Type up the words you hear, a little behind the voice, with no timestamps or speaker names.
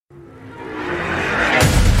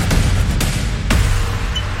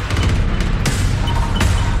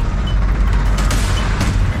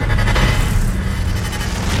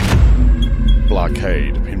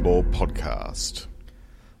Podcast.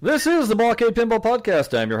 This is the Blockade Pinball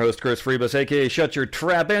Podcast. I'm your host, Chris Freebus, a.k.a. Shut Your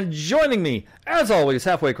Trap, and joining me, as always,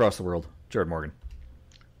 halfway across the world, Jared Morgan.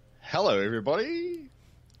 Hello, everybody.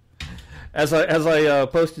 As I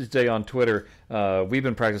posted today on Twitter, we've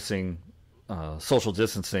been practicing social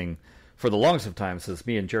distancing for the longest of time since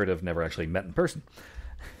me and Jared have never actually met in person.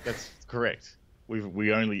 That's correct.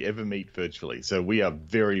 We only ever meet virtually, so we are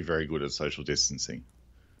very, very good at social distancing.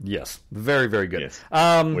 Yes, very, very good. Yes.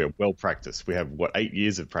 We're well practiced. We have, 8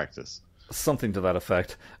 years of practice? Something to that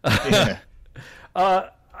effect. Yeah.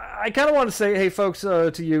 I kind of want to say, hey, folks,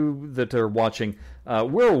 to you that are watching,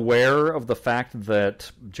 we're aware of the fact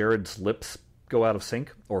that Jared's lips go out of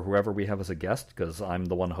sync, or whoever we have as a guest, because I'm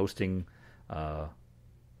the one hosting the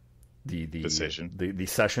session. The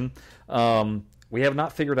session. We have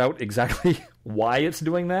not figured out exactly why it's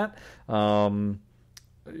doing that.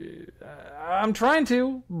 I'm trying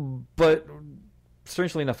to, but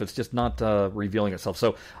strangely enough, it's just not revealing itself.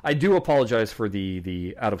 So I do apologize for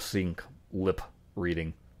the out of sync lip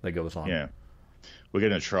reading that goes on. Yeah. We're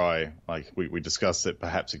going to try, we discussed that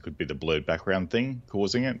perhaps it could be the blurred background thing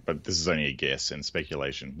causing it, but this is only a guess and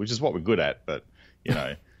speculation, which is what we're good at, but, you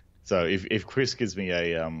know. So if Chris gives me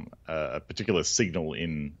a particular signal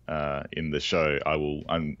in the show, I will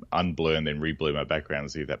unblur and then reblur my background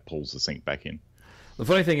and see if that pulls the sync back in. The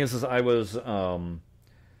funny thing is I was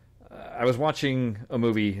watching a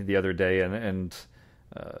movie the other day, and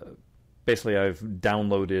basically I've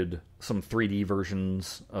downloaded some 3D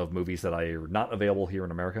versions of movies that are not available here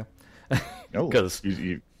in America. Oh, because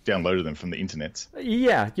you downloaded them from the internet.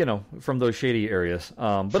 Yeah, from those shady areas.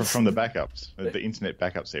 But from the backups, the internet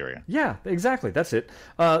backups area. Yeah, exactly. That's it.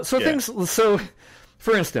 So,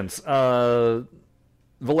 for instance,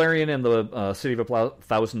 Valerian and the City of a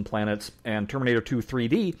Thousand Planets and Terminator 2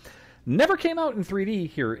 3D never came out in 3D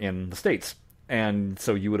here in the States, and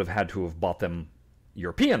so you would have had to have bought them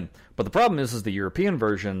European. But the problem is the European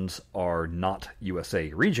versions are not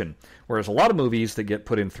USA region, whereas a lot of movies that get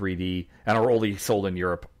put in 3D and are only sold in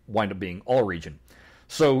Europe wind up being all region.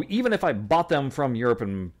 So even if I bought them from Europe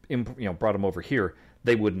and brought them over here,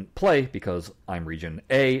 they wouldn't play because I'm region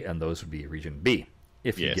A and those would be region B,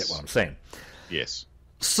 if you get what I'm saying. Yes.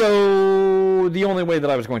 So the only way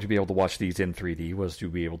that I was going to be able to watch these in 3D was to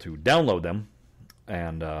be able to download them.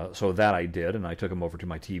 And so that I did, and I took them over to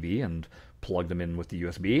my TV and plugged them in with the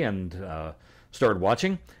USB and started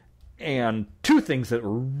watching. And two things that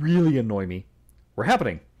really annoy me were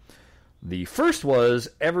happening. The first was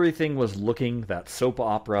everything was looking that soap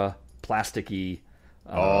opera, plasticky.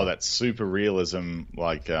 That super realism,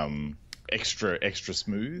 extra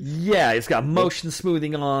smooth. Yeah, it's got motion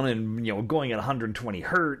smoothing on and going at 120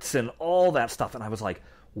 hertz and all that stuff. And I was like,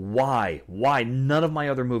 why? Why? None of my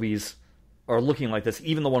other movies are looking like this,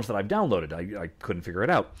 even the ones that I've downloaded. I couldn't figure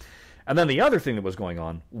it out. And then the other thing that was going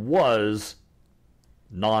on was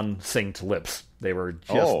non-synced lips. They were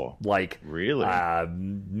just really?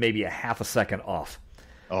 Maybe a half a second off.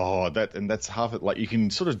 Oh, that's half it. You can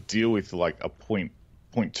sort of deal with a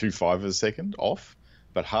 0.25 of a second off,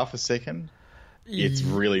 but half a second, it's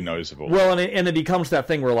really noticeable. Well, and it becomes that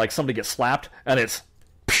thing where somebody gets slapped and it's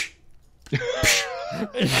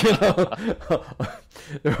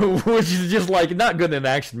which is just not good in an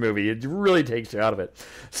action movie. It really takes you out of it.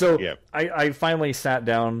 So I finally sat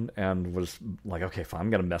down and was like, okay, fine, I'm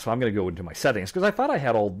going to go into my settings because I thought I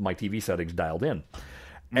had all my TV settings dialed in.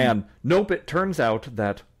 And nope, it turns out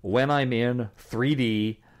that when I'm in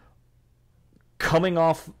 3D, coming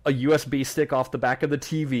off a USB stick off the back of the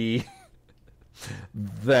TV,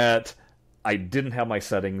 that I didn't have my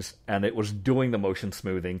settings and it was doing the motion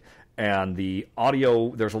smoothing. And the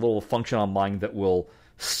audio, there's a little function on mine that will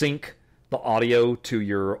sync the audio to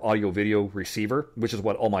your audio-video receiver, which is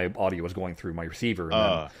what all my audio is going through my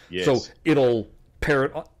receiver. Yes. So it'll pair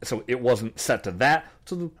it, so it wasn't set to that.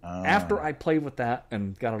 So after I played with that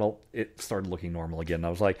and got it all, it started looking normal again. I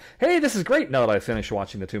was like, hey, this is great now that I finished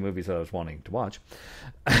watching the two movies that I was wanting to watch.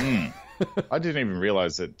 I didn't even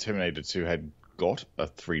realize that Terminator 2 had got a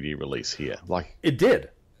 3D release here. It did.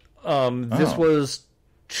 This was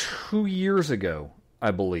 2 years ago,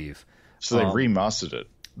 I believe. So they remastered it.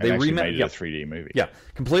 They made it a 3D movie. Yeah,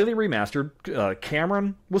 completely remastered.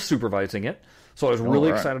 Cameron was supervising it, so I was really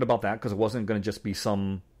excited about that because it wasn't going to just be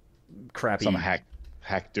some crappy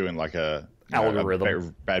hack doing a algorithm, a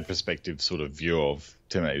bad perspective sort of view of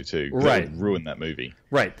Terminator 2. Right, that would ruin that movie.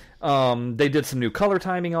 Right. They did some new color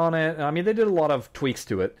timing on it. I mean, they did a lot of tweaks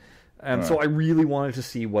to it, and so I really wanted to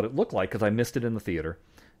see what it looked like because I missed it in the theater.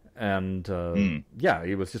 And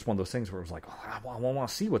it was just one of those things where it was like, I want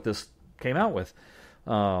to see what this came out with.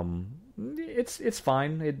 It's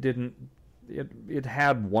fine. it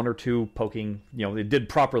had one or two poking. It did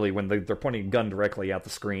properly when they're pointing a gun directly at the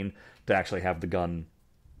screen to actually have the gun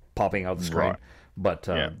popping out of the screen. Right. But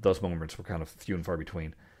those moments were kind of few and far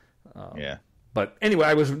between. Yeah. But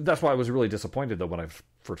anyway, that's why I was really disappointed though when I was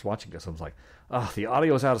first watching this. I was like, the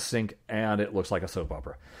audio is out of sync and it looks like a soap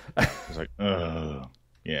opera. I was like,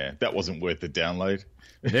 yeah, that wasn't worth the download.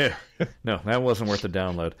 Yeah, no, that wasn't worth the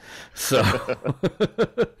download. So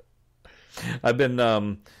I've been,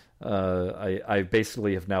 I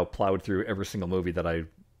basically have now plowed through every single movie that I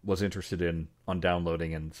was interested in on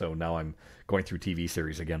downloading, and so now I'm going through TV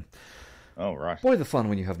series again. Oh, right. Boy, the fun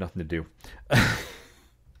when you have nothing to do.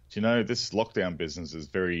 This lockdown business is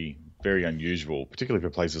very, very unusual, particularly for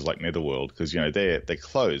places like Netherworld, because, they're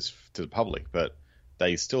closed to the public, but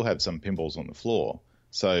they still have some pinballs on the floor.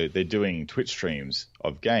 So they're doing Twitch streams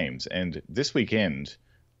of games. And this weekend,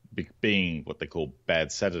 being what they call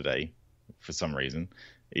Bad Saturday, for some reason,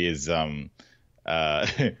 is, in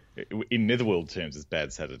Netherworld terms, it's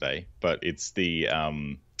Bad Saturday, but it's the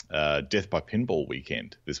Death by Pinball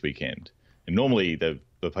weekend this weekend. And normally the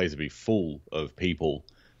place would be full of people,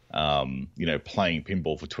 playing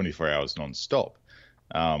pinball for 24 hours non-stop.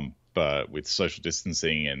 But with social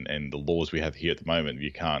distancing and the laws we have here at the moment,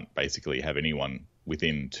 you can't basically have anyone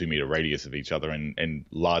within 2 meter radius of each other, and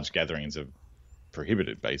large gatherings are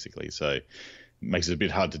prohibited, basically. So it makes it a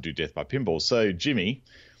bit hard to do Death by Pinball. So Jimmy,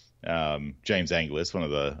 James Anglis, one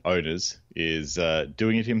of the owners, is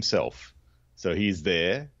doing it himself. So he's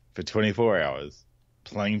there for 24 hours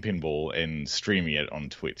playing pinball and streaming it on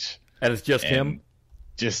Twitch. And it's just him?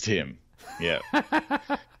 Just him, yeah.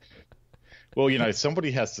 Well,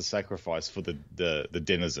 somebody has to sacrifice for the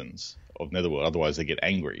denizens of Netherworld, otherwise they get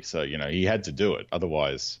angry. So, he had to do it.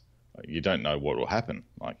 Otherwise, you don't know what will happen.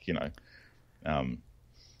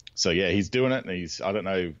 So yeah, he's doing it, and I don't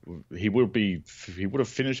know, he would have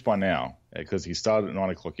finished by now, because he started at 9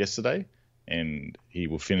 o'clock yesterday, and he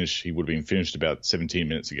would have been finished about 17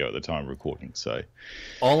 minutes ago at the time of recording. So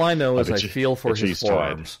all I know is I feel for his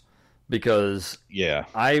forearms. Because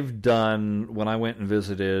I've done, when I went and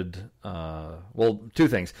visited, two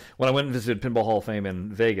things. When I went and visited Pinball Hall of Fame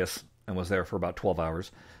in Vegas and was there for about 12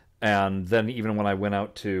 hours, and then even when I went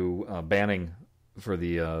out to Banning for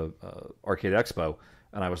the Arcade Expo,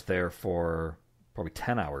 and I was there for probably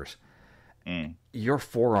 10 hours, your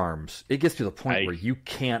forearms, it gets to the point where you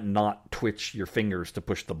can't not twitch your fingers to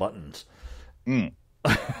push the buttons. I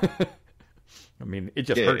mean, it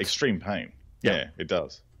just hurts. Extreme pain. Yeah, it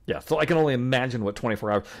does. Yeah, so I can only imagine what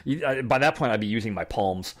 24 hours... By that point, I'd be using my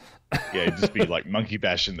palms. Yeah, it'd just be like monkey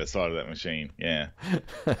bashing the side of that machine. Yeah.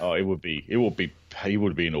 Oh, he would be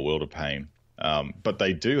in a world of pain. But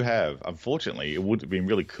they do have, unfortunately, it would have been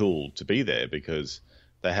really cool to be there, because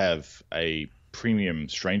they have a premium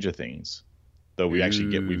Stranger Things. Though we actually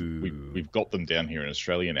get, we've got them down here in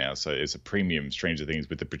Australia now, so it's a premium Stranger Things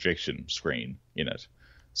with the projection screen in it.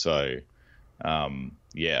 So,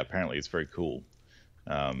 apparently it's very cool.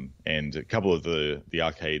 And a couple of the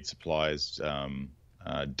arcade suppliers,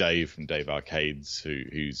 Dave from Dave Arcades,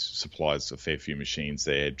 who supplies a fair few machines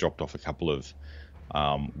there, dropped off a couple of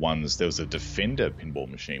ones. There was a Defender pinball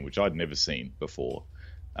machine, which I'd never seen before,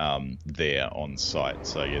 there on site.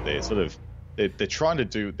 So they're trying to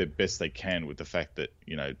do the best they can with the fact that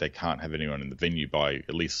they can't have anyone in the venue, by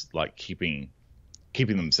at least keeping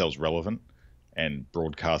themselves relevant and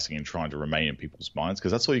broadcasting and trying to remain in people's minds, because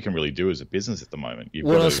that's all you can really do as a business at the moment.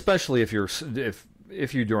 Especially if you're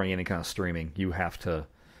doing any kind of streaming, you have to.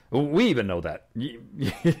 We even know that.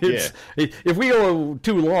 If we go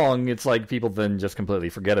too long, it's like people then just completely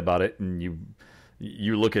forget about it, and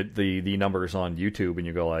you look at the numbers on YouTube and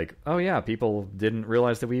you go like, oh yeah, people didn't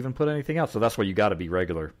realize that we even put anything out. So that's why you got to be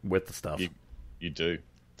regular with the stuff. You do.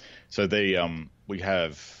 So we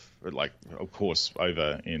have. Of course,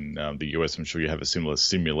 over in the US, I'm sure you have a similar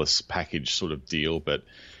stimulus package sort of deal, but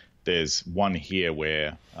there's one here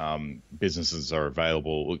where businesses are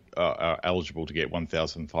eligible to get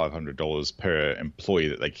 $1,500 per employee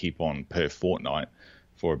that they keep on per fortnight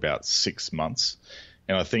for about 6 months.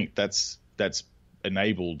 And I think that's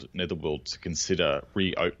enabled Netherworld to consider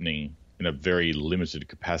reopening in a very limited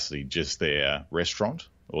capacity just their restaurant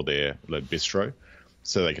or their bistro,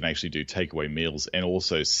 so they can actually do takeaway meals and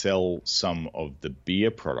also sell some of the beer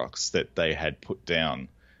products that they had put down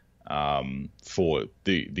for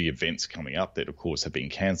the events coming up that, of course, have been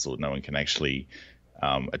cancelled. No one can actually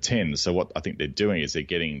attend. So what I think they're doing is they're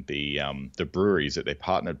getting the breweries that they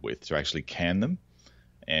partnered with to actually can them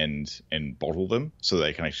and bottle them so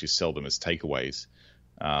they can actually sell them as takeaways.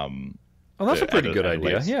 That's a pretty good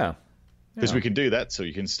idea, yeah. Because we can do that, so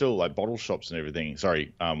you can still, bottle shops and everything,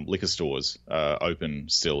 liquor stores open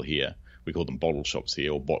still here. we call them bottle shops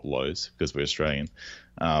here, or bottle-os, because we're Australian.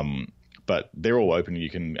 But they're all open. You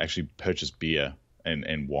can actually purchase beer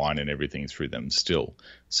and wine and everything through them still.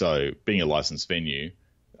 So being a licensed venue,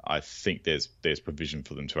 I think there's provision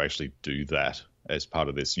for them to actually do that as part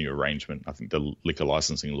of this new arrangement. I think the liquor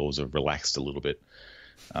licensing laws have relaxed a little bit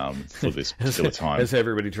for this particular time. As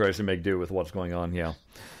everybody tries to make do with what's going on, yeah.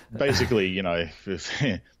 Basically,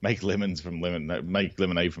 make lemonade from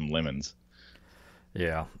lemons.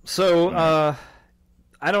 Yeah. So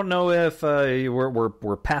I don't know if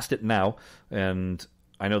we're past it now, and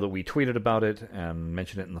I know that we tweeted about it and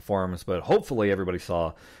mentioned it in the forums, but hopefully everybody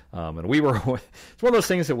saw. And we were, it's one of those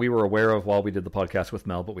things that we were aware of while we did the podcast with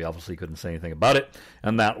Mel, but we obviously couldn't say anything about it.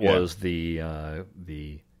 And that was the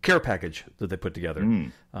care package that they put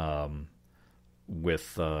together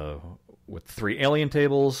with 3 Alien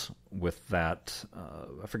tables, with that,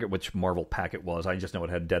 I forget which Marvel pack it was. I just know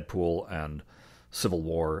it had Deadpool and Civil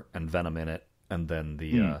War and Venom in it. And then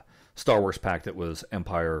the Star Wars pack that was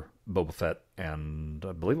Empire, Boba Fett, and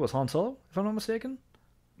I believe it was Han Solo, if I'm not mistaken.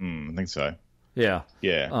 I think so. Yeah.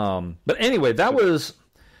 Yeah. But anyway, that was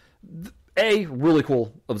really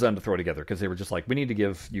cool of Zen to throw together, because they were just like, we need to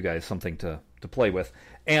give you guys something to play with.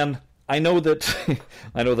 And I know that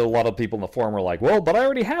a lot of people in the forum are like, well, but I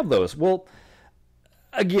already have those. Well,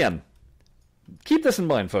 again, keep this in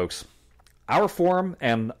mind, folks. Our forum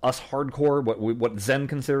and us hardcore, what Zen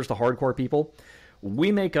considers the hardcore people,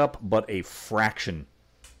 we make up but a fraction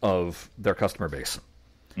of their customer base.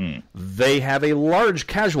 They have a large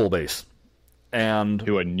casual base, and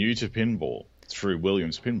who are new to pinball through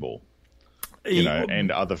Williams Pinball,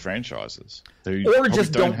 and other franchises, or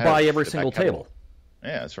just don't buy every single table.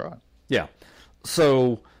 Yeah, that's right. Yeah,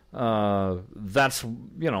 so that's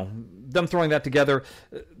them throwing that together.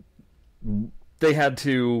 They had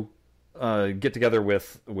to get together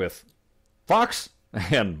with Fox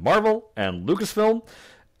and Marvel and Lucasfilm.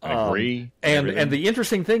 Agree. And the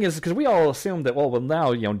interesting thing is, because we all assumed that, well,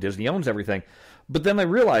 now Disney owns everything, but then they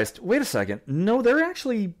realized, wait a second, no,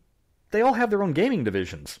 they all have their own gaming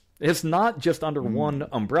divisions. It's not just under one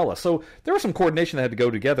umbrella. So there was some coordination that had to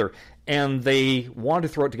go together, and they wanted to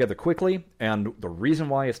throw it together quickly. And the reason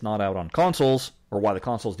why it's not out on consoles, or why the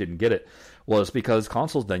consoles didn't get it, was because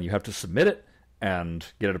consoles, then you have to submit it and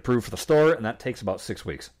get it approved for the store, and that takes about 6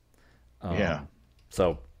 weeks.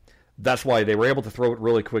 So that's why they were able to throw it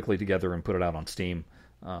really quickly together and put it out on Steam,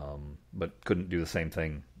 but couldn't do the same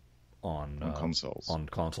thing on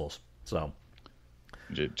consoles. So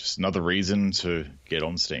just another reason to get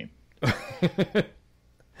on Steam.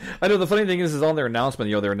 I know the funny thing is on their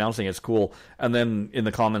announcement, they're announcing it's cool, and then in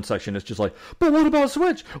the comment section it's just like, but what about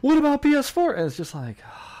Switch? What about PS4? And it's just like,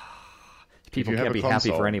 people can't be happy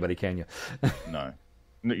for anybody, can you? No.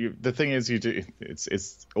 The thing is,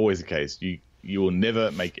 it's always the case. You will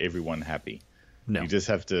never make everyone happy. No. You just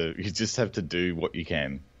have to do what you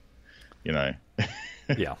can. Yeah.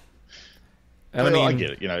 And I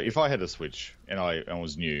get it. If I had a Switch and I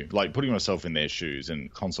was new, like putting myself in their shoes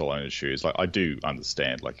and console owners' shoes, like I do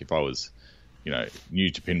understand. Like if I was,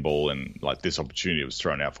 new to pinball and like this opportunity was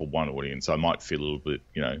thrown out for one audience, I might feel a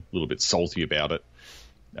little bit salty about it.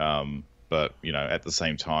 But at the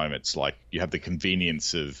same time, it's like you have the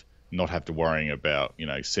convenience of not have to worrying about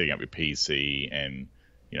setting up your PC, and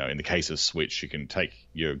in the case of Switch, you can take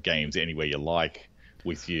your games anywhere you like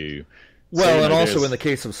with you. Well, so, and also in the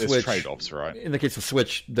case of Switch, trade-offs, right? In the case of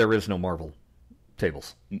Switch, there is no Marvel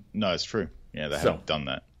tables. No, it's true. Yeah, they haven't done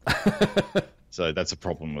that. So that's a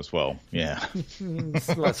problem as well. Yeah,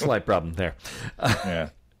 slight problem there. Yeah.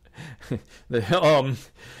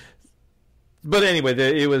 But anyway,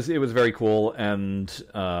 it was very cool, and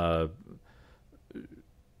per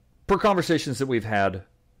conversations that we've had,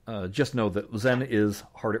 just know that Zen is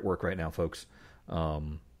hard at work right now, folks,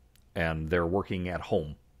 and they're working at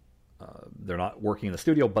home. They're not working in the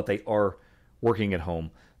studio, but they are working at home.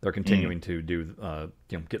 They're continuing to do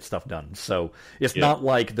get stuff done. So it's not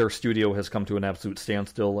like their studio has come to an absolute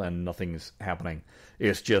standstill and nothing's happening.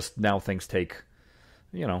 It's just now things take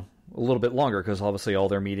a little bit longer, because obviously all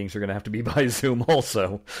their meetings are going to have to be by Zoom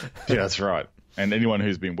also. Yeah, that's right. And anyone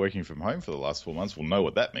who's been working from home for the last 4 months will know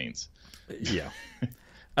what that means. Yeah.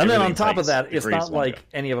 And then on top of that, it's not like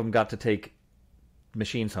any of them got to take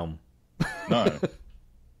machines home. No.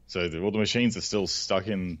 So all the machines are still stuck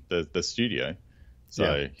in the studio.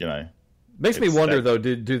 So, Makes me wonder, though,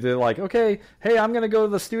 do they like, okay, hey, I'm going to go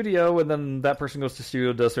to the studio, and then that person goes to the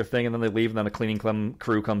studio, does their thing, and then they leave, and then a cleaning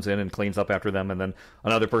crew comes in and cleans up after them, and then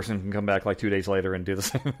another person can come back like 2 days later and do the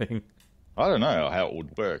same thing. I don't know how it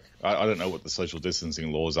would work. I don't know what the social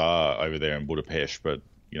distancing laws are over there in Budapest, but,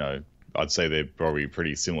 I'd say they're probably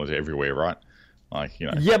pretty similar to everywhere, right? Like, you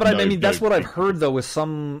know. Yeah, but I mean, that's what I've heard, though, with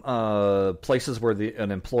some places where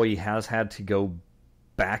an employee has had to go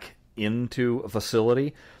back into a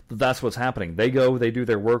facility. That's what's happening. They go, they do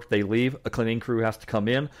their work, they leave. A cleaning crew has to come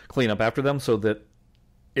in, clean up after them so that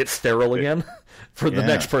it's sterile again for the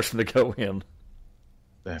next person to go in.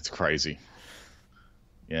 That's crazy.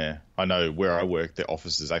 Yeah, I know where I work, the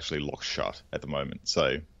office is actually locked shut at the moment.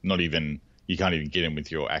 So you can't even get in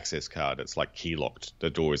with your access card. It's like key locked. The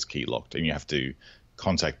door is key locked, and you have to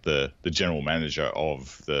contact the general manager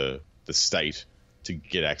of the state to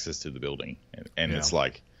get access to the building. And it's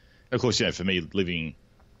like, of course, for me, living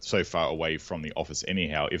so far away from the office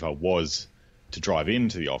anyhow, if I was to drive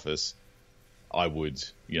into the office, I would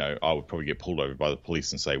probably get pulled over by the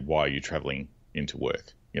police and say, why are you traveling into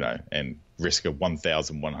work? And risk a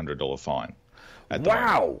 $1,100 fine.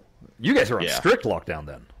 Wow. You guys are on strict lockdown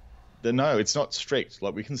then. No, it's not strict.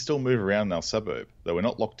 Like, we can still move around in our suburb, though we're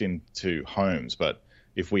not locked into homes. But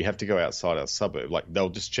if we have to go outside our suburb, like, they'll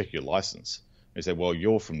just check your license. They say, well,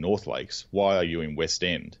 you're from North Lakes. Why are you in West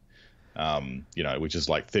End? Which is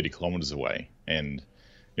like 30 kilometers away. And,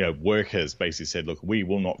 work has basically said, look, we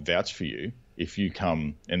will not vouch for you. If you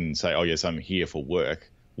come and say, oh, yes, I'm here for work,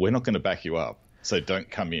 we're not going to back you up. So don't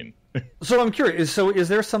come in. So I'm curious. So is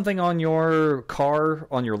there something on your car,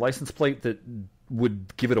 on your license plate, that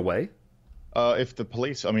would give it away? If the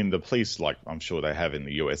police, like I'm sure they have in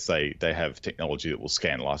the US, they have technology that will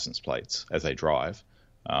scan license plates as they drive.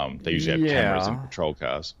 They usually have cameras in patrol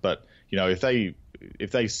cars. But,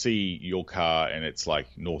 if they see your car and it's like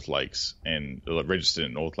North Lakes and registered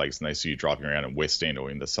in North Lakes, and they see you driving around in West End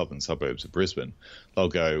or in the southern suburbs of Brisbane, they'll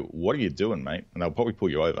go, what are you doing, mate? And they'll probably pull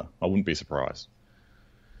you over. I wouldn't be surprised.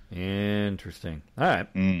 Interesting. All right.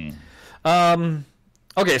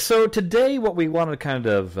 Okay, so today what we want to kind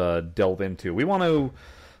of delve into, we want to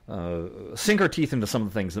sink our teeth into some of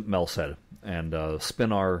the things that Mel said and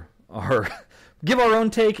spin our give our own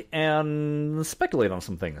take and speculate on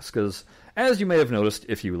some things. Because as you may have noticed,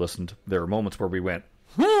 if you listened, there are moments where we went,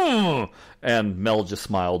 and Mel just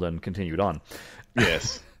smiled and continued on.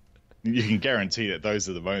 Yes. You can guarantee that those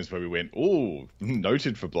are the moments where we went, oh,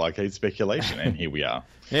 noted for blockade speculation, and here we are.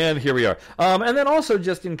 And here we are. And then also,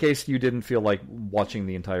 just in case you didn't feel like watching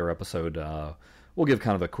the entire episode, we'll give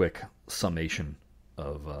kind of a quick summation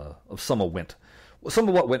of some of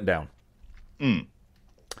what went down.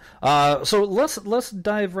 So let's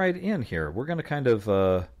dive right in here. We're going to kind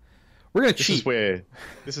of we're going to cheat.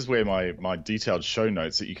 This is where my detailed show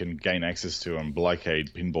notes that you can gain access to on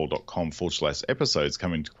blockadepinball.com/episodes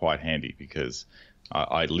come into quite handy, because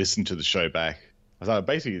I listened to the show back.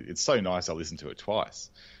 Basically, it's so nice I listen to it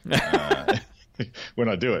twice when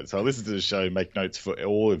I do it. So I listen to the show, make notes for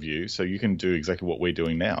all of you, so you can do exactly what we're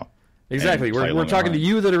doing now. Exactly. We're talking to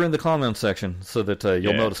you that are in the comment section, so that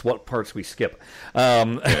you'll notice what parts we skip.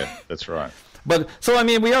 Yeah, that's right. But so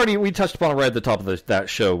we touched upon it right at the top of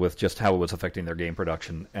that show with just how it was affecting their game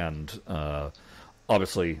production, and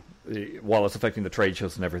obviously, while it's affecting the trade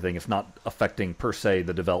shows and everything, it's not affecting per se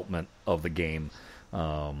the development of the game.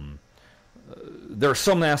 There are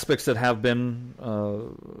some aspects that have been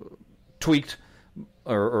tweaked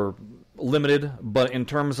or limited, but in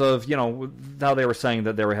terms of how they were saying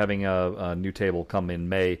that they were having a new table come in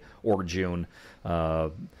May or June.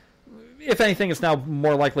 If anything, it's now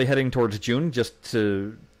more likely heading towards June, just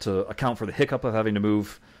to account for the hiccup of having to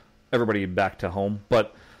move everybody back to home.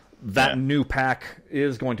 But that new pack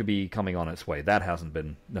is going to be coming on its way. That hasn't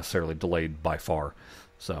been necessarily delayed by far.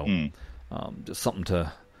 So just something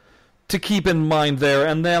to keep in mind there.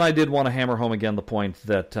 And then I did want to hammer home again the point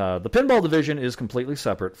that the pinball division is completely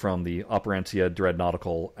separate from the Operantia,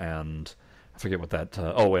 Dreadnautical, and I forget what that...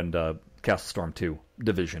 and Castle Storm 2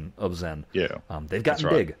 division of Zen. Yeah. They've gotten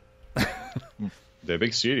big. They're a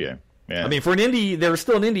big studio. Yeah. I mean, for an indie, they're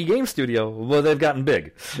still an indie game studio, but they've gotten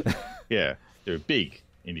big. Yeah, they're a big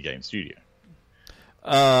indie game studio.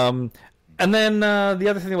 And then the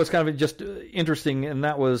other thing that was kind of just interesting, and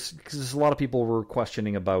that was because a lot of people were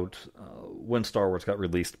questioning about when Star Wars got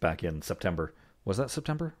released back in September. Was that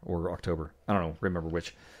September or October? I don't know, remember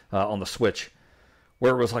which. On the Switch,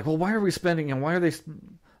 where it was like, well, why are we spending, and why are they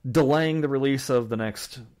delaying the release of the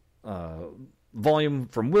next volume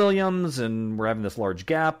from Williams, and we're having this large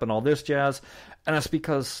gap and all this jazz. And it's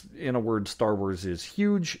because, in a word, Star Wars is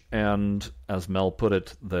huge, and as Mel put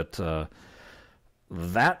it, that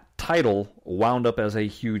that title wound up as a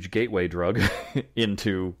huge gateway drug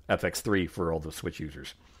into FX3 for all the Switch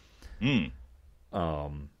users. Zen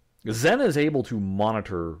is able to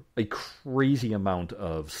monitor a crazy amount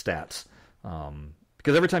of stats,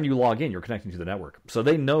 because every time you log in, you're connecting to the network. So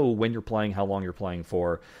they know when you're playing, how long you're playing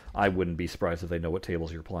for. I wouldn't be surprised if they know what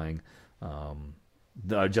tables you're playing.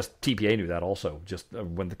 Just TPA knew that also, just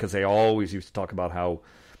because they always used to talk about how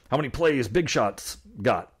many plays Big Shots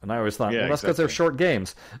got, and I always thought, well, that's because they're short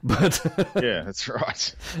games. But yeah, that's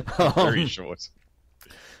right, very short.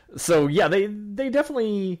 So yeah, they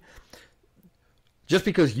definitely, just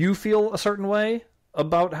because you feel a certain way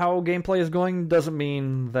about how gameplay is going doesn't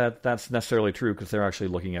mean that that's necessarily true, because they're actually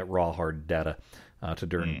looking at raw hard data to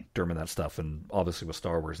determine that stuff. And obviously with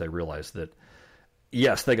Star Wars, they realized that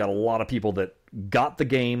yes, they got a lot of people that got the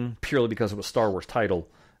game purely because it was a Star Wars title,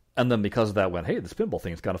 and then because of that went, hey, this pinball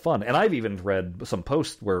thing is kind of fun. And I've even read some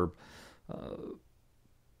posts where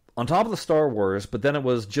on top of the Star Wars, but then it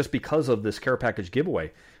was just because of this care package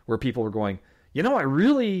giveaway where people were going, I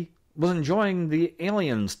really was enjoying the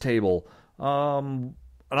Aliens table, and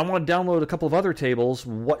I want to download a couple of other tables.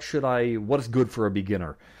 What is good for a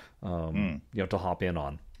beginner, to hop in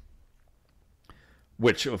on?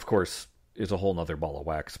 Which, of course, is a whole nother ball of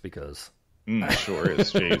wax, because sure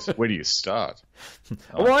is. Jeez, where do you start?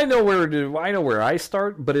 Well, I know where I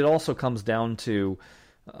start, but it also comes down to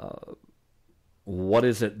what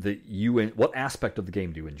is it that what aspect of the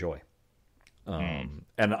game do you enjoy? And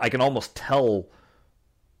I can almost tell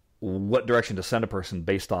what direction to send a person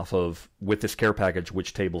based off of, with this care package,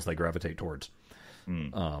 which tables they gravitate towards.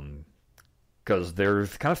 Because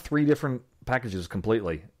there's kind of 3 different packages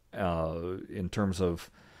completely in terms of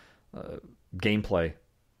gameplay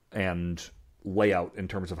and layout, in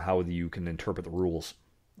terms of how you can interpret the rules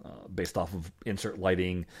based off of insert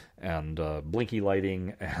lighting and blinky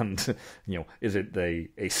lighting, and is it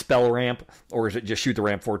a spell ramp, or is it just shoot the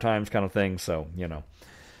ramp 4 times kind of thing? So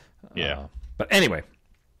yeah. But anyway,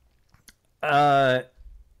 and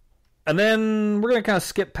then we're going to kind of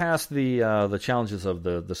skip past the challenges of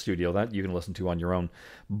the studio that you can listen to on your own,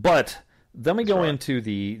 but then we go into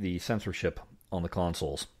the censorship on the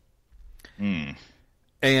consoles.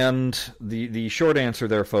 And the short answer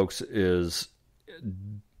there, folks, is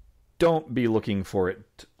don't be looking for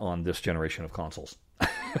it on this generation of consoles.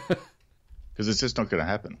 Because it's just not going to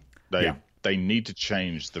happen. They need to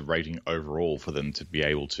change the rating overall for them to be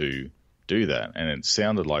able to do that. And it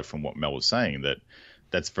sounded like, from what Mel was saying, that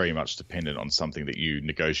that's very much dependent on something that you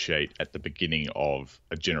negotiate at the beginning of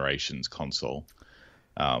a generation's console,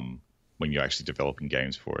 when you're actually developing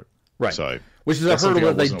games for it. Right. So, which is a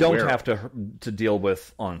hurdle that they don't have to deal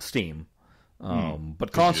with on Steam.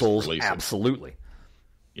 But consoles, absolutely.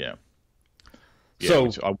 Yeah. So,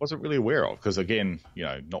 which I wasn't really aware of, because, again,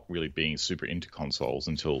 not really being super into consoles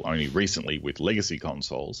until only recently with legacy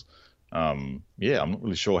consoles. I'm not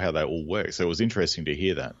really sure how that all works. So it was interesting to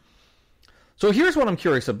hear that. So here's what I'm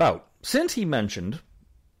curious about. Since he mentioned,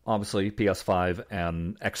 obviously, PS5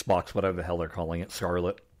 and Xbox, whatever the hell they're calling it,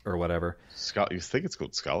 Scarlet or whatever. You think it's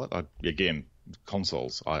called Scarlet? Again,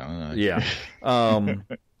 consoles. I don't know. Yeah.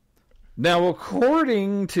 Now,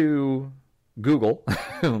 according to Google,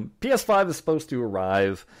 PS5 is supposed to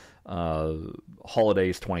arrive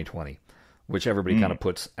holidays 2020, which everybody kind of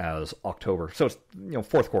puts as October. So it's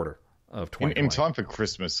fourth quarter of 2020. In time for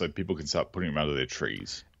Christmas, so people can start putting them under their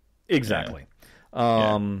trees. Exactly.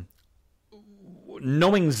 Knowing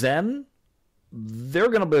Zen, they're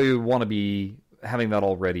going to want to be having that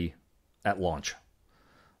already at launch.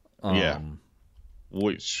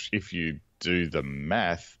 Which, if you do the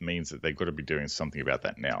math, means that they've got to be doing something about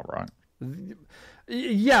that now, right?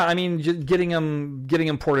 Yeah, I mean, getting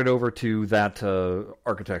them ported over to that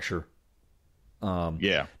architecture.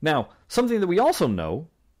 Now, something that we also know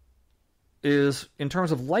is, in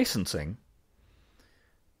terms of licensing,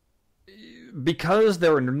 because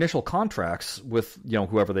there were initial contracts with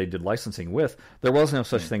whoever they did licensing with, there was no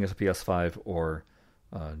such thing as a PS5 or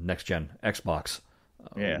next gen Xbox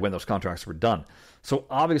when those contracts were done. So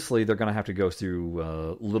obviously they're going to have to go through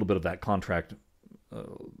a little bit of that contract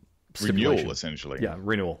renewal, essentially. Yeah,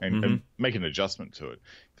 renewal. And make an adjustment to it.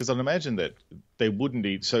 Because I'd imagine that they wouldn't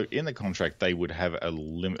need... So in the contract, they would have a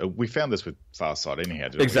limit... We found this with Farsight anyhow.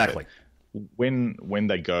 Exactly. When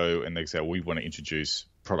they go and they say, we want to introduce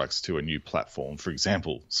products to a new platform, for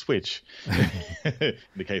example, Switch, in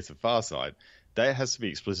the case of Farsight, that has to be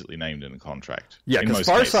explicitly named in the contract. Yeah, because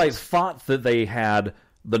Farsight thought that they had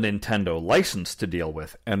the Nintendo license to deal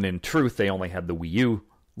with, and in truth, they only had the Wii U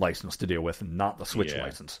license to deal with, and not the Switch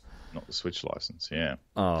license. Not the Switch license, yeah.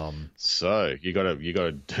 So you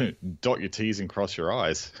gotta dot your T's and cross your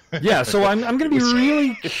I's. Yeah, so I'm going to be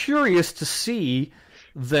really curious to see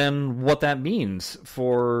then what that means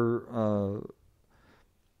for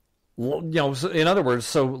in other words,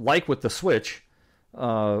 so like with the Switch,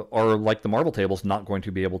 or like the Marvel tables, not going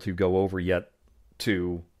to be able to go over yet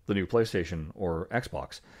to the new PlayStation or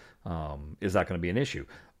Xbox. Is that going to be an issue?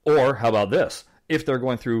 Or how about this? If they're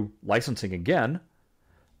going through licensing again,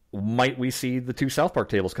 might we see the 2 South Park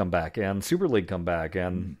tables come back, and Super League come back,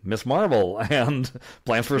 and Miss Marvel, and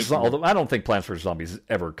Plants vs. Zombies? Although I don't think Plants vs. Zombies is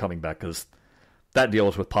ever coming back, because that deal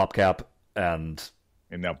is with PopCap, and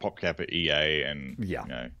now PopCap at EA, and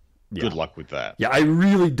good luck with that. Yeah, I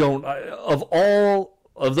really don't. Of all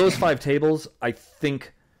of those 5 tables, I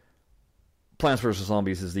think Plants vs.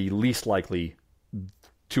 Zombies is the least likely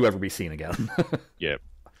to ever be seen again. Yeah,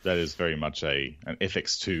 that is very much an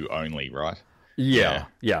FX2 only, right? Yeah.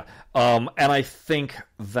 And I think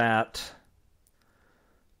that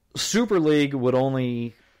Super League would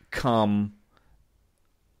only come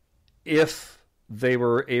if they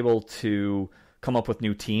were able to come up with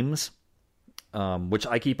new teams, which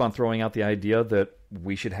I keep on throwing out the idea that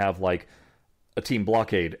we should have like a Team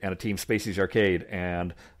Blockade and a Team Spacey's Arcade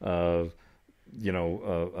and some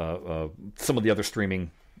of the other streaming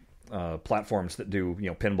platforms that do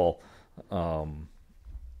pinball.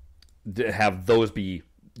 Have those be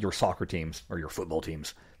your soccer teams or your football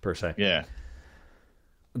teams per se. Yeah,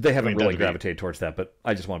 they haven't really gravitated towards that, but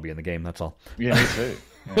I just want to be in the game. That's all. Yeah, me too.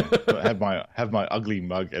 Yeah. Have my ugly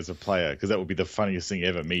mug as a player, because that would be the funniest thing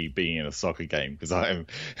ever. Me being in a soccer game, because I am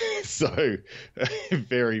so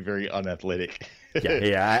very, very unathletic.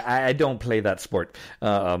 I don't play that sport.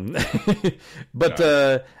 But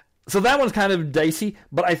so that one's kind of dicey.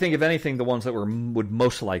 But I think if anything, the ones that would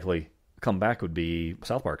most likely come back would be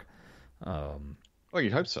South Park. Well,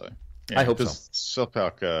 you'd hope so. Yeah, I hope so. South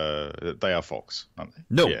Park, they are Fox, aren't they?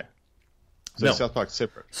 No. Yeah. So no. South Park's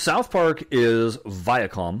separate. South Park is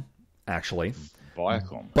Viacom, actually.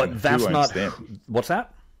 Viacom. But that's not... them? What's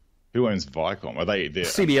that? Who owns Viacom? Are they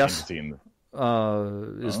CBS?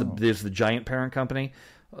 Is the giant parent company.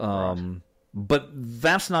 Right. But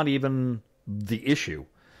that's not even the issue.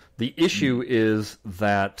 The issue is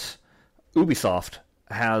that Ubisoft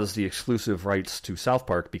has the exclusive rights to South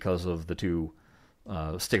Park because of the 2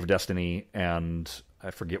 Stick of Destiny, and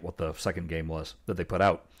I forget what the second game was that they put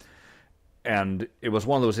out. And it was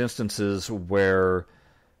one of those instances where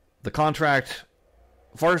the contract,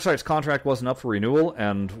 Farsight's contract wasn't up for renewal,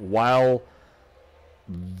 and while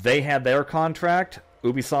they had their contract,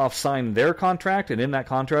 Ubisoft signed their contract, and in that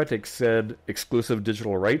contract it said exclusive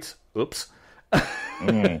digital rights. Oops.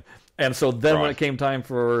 And so then when it came time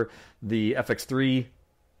for the FX3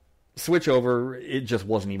 switchover, it just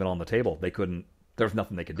wasn't even on the table. There was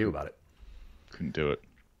nothing they could do about it. Couldn't do it.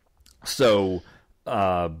 So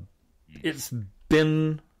it's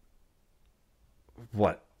been,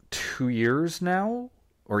 2 years now?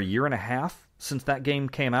 Or a year and a half since that game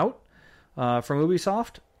came out from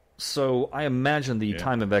Ubisoft? So I imagine the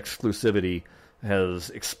time of exclusivity has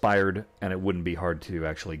expired, and it wouldn't be hard to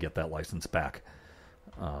actually get that license back.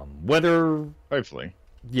 Hopefully.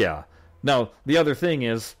 Yeah. Now, the other thing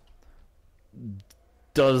is,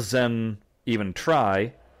 does Zen even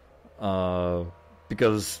try?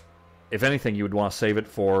 Because if anything, you would want to save it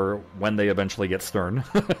for when they eventually get Stern.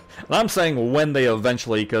 And I'm saying when they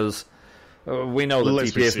eventually, because we know that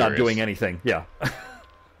TPA is not doing anything. Yeah.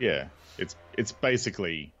 Yeah. It's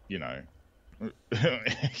basically,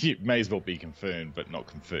 it may as well be confirmed, but not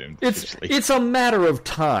confirmed. It's a matter of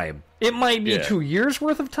time. It might be 2 years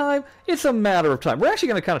worth of time. It's a matter of time. We're actually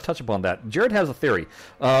going to kind of touch upon that. Jared has a theory,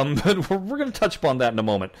 but we're going to touch upon that in a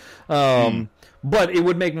moment. But it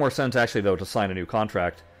would make more sense, actually, though, to sign a new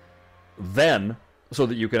contract then, so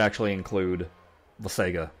that you can actually include the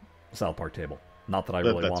Sega South Park table. Not that I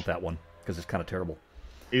really want that one, because it's kind of terrible.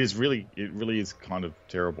 It really is kind of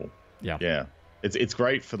terrible. Yeah. Yeah. It's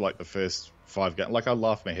great for like the first 5 games. Like I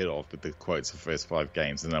laughed my head off with the quotes of the first 5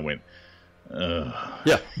 games, and then I went, ugh.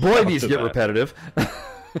 Yeah, boy, these get repetitive.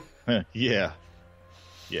 Yeah.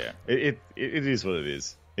 Yeah. It is what it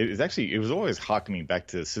is. It was always harkening back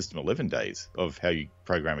to System 11 days of how you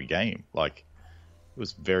program a game. Like, it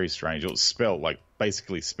was very strange. It was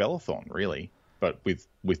basically Spellathon, really, but with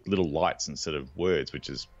little lights instead of words, which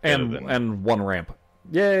is and one ramp.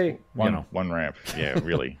 Yay! One ramp. Yeah,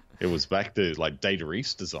 really. It was back to like Data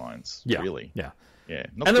East designs. Yeah, really. Yeah. Yeah.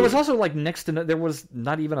 And there was also like there was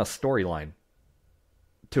not even a storyline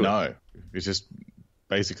to it. No, it's just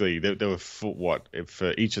basically there were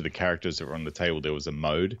for each of the characters that were on the table there was a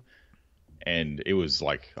mode, and it was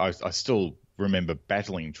like I still remember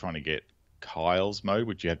battling trying to get Kyle's mode,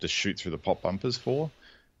 which you had to shoot through the pop bumpers for.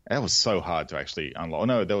 And that was so hard to actually unlock.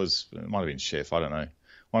 No, it might have been Chef. I don't know.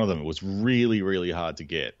 One of them was really, really hard to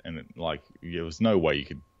get, and there was no way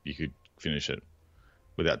you could finish it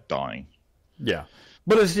without dying. Yeah,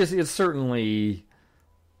 but it's certainly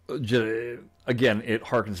again, it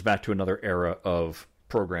harkens back to another era of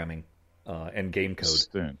programming and game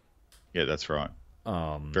code. Yeah, that's right.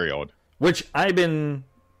 Very odd. Which I've been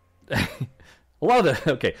a lot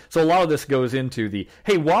of so a lot of this goes into the,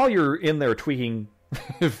 hey, while you're in there tweaking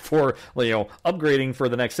for, upgrading for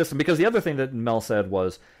the next system, because the other thing that Mel said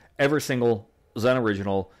was every single Zen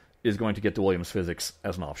original is going to get the Williams physics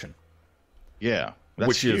as an option. Yeah,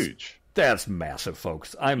 that's huge. That's massive,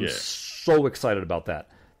 folks. I'm so excited about that.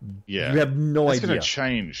 Yeah, you have no idea.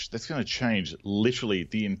 That's going to change literally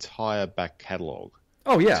the entire back catalog.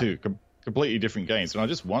 Oh yeah, to completely different games, and I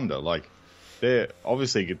just wonder, they're going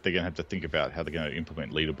to have to think about how they're going to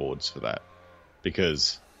implement leaderboards for that,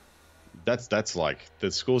 because that's like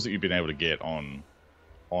the scores that you've been able to get on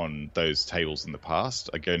those tables in the past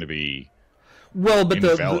are going to be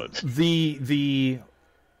invalid. the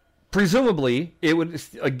presumably it would,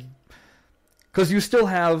 because you still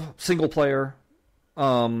have single player,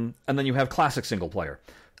 and then you have classic single player.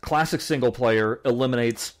 Classic single player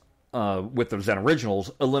eliminates, with the Zen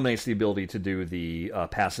originals, eliminates the ability to do the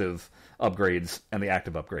passive upgrades and the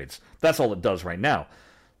active upgrades. That's all it does right now.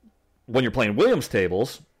 When you're playing Williams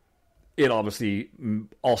tables, it obviously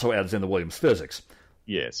also adds in the Williams physics.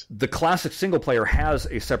 Yes. The classic single player has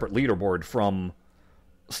a separate leaderboard from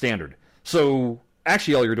standard. So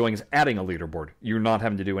actually all you're doing is adding a leaderboard. You're not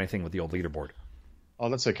having to do anything with the old leaderboard. Oh,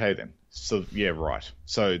 that's okay then. So, yeah, right.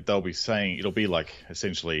 So they'll be saying, it'll be like,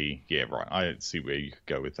 essentially, yeah, right. I see where you could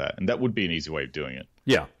go with that. And that would be an easy way of doing it.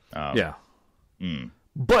 Yeah. Yeah.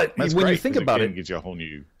 But that's when great, you think about it, gives you a whole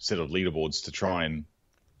new set of leaderboards to try and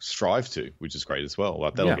strive to, which is great as well.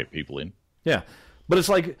 Like, that'll get people in. Yeah. But it's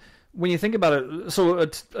like, when you think about it, so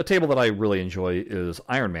a table that I really enjoy is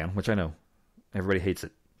Iron Man, which I know everybody hates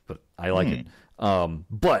it, but I like it.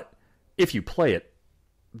 But if you play it,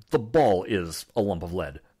 the ball is a lump of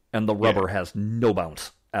lead, and the rubber has no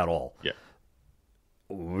bounce at all. Yeah.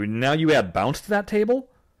 Now you add bounce to that table,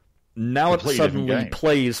 now it suddenly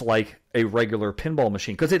plays like a regular pinball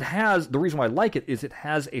machine. Because it has, the reason why I like it is it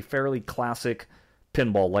has a fairly classic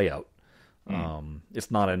pinball layout. It's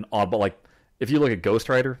not an oddball, like, if you look at Ghost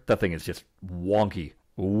Rider, that thing is just wonky,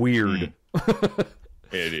 weird.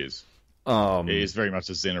 It is. It is very much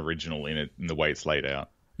a Zen original in the way it's laid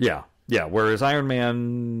out. Yeah. Yeah, whereas Iron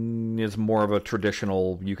Man is more of a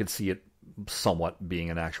traditional, you could see it somewhat being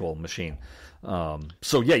an actual machine.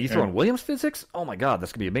 So yeah, you throw in Williams physics, oh my god,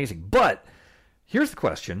 that's going to be amazing. But here's the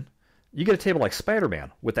question. You get a table like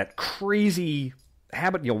Spider-Man with that crazy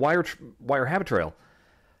wire habit trail.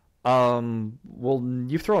 Well,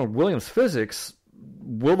 you throw in Williams physics,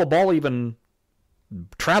 will the ball even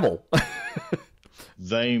travel?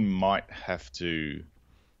 They might have to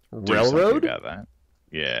railroad about that.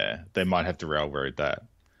 Yeah, they might have to railroad that.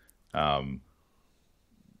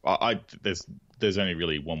 There's only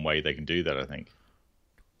really one way they can do that, I think.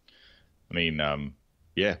 I mean,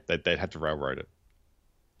 they'd have to railroad it.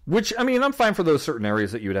 Which, I mean, I'm fine for those certain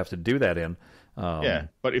areas that you would have to do that in. Yeah,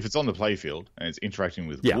 but if it's on the playfield and it's interacting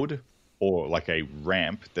with wood, or like a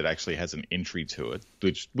ramp that actually has an entry to it,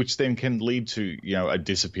 which then can lead to a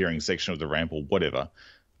disappearing section of the ramp or whatever,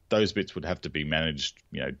 those bits would have to be managed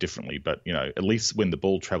differently. But at least when the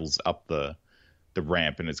ball travels up the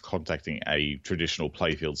ramp and it's contacting a traditional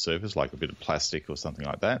playfield surface like a bit of plastic or something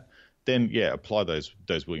like that, then apply those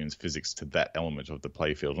Williams physics to that element of the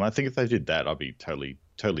playfield. And I think if they did that, I'd be totally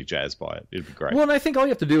jazzed by it. It'd be great. Well, and I think all you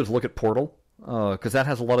have to do is look at Portal, because that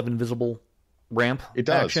has a lot of invisible ramp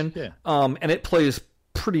action. Yeah. And it plays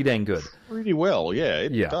pretty dang good. Pretty well, yeah.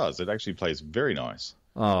 It does. It actually plays very nice.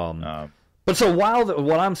 But so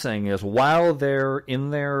what I'm saying is, while they're in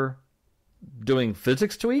there doing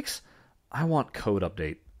physics tweaks, I want code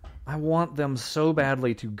update. I want them so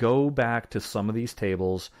badly to go back to some of these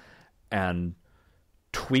tables and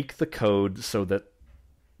tweak the code so that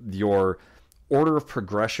your order of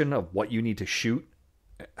progression of what you need to shoot,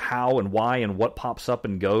 how and why and what pops up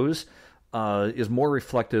and goes, is more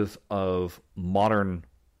reflective of modern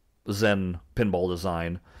Zen pinball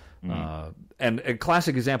design. And a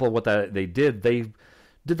classic example of what they did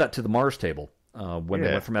that to the Mars table. When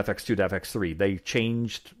they went from FX2 to FX3, they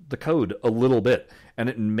changed the code a little bit, and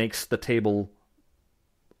it makes the table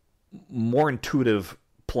more intuitive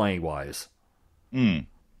playing-wise. Yeah,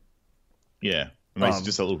 it makes it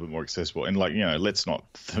just a little bit more accessible. And let's not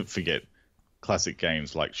forget classic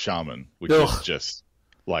games like Shaman, which is just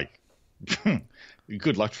like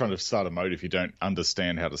good luck trying to start a mode if you don't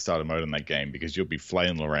understand how to start a mode in that game, because you'll be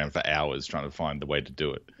flailing around for hours trying to find the way to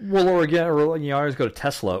do it. Well, or I always go to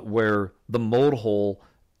Tesla, where the mode hole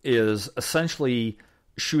is essentially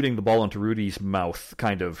shooting the ball into Rudy's mouth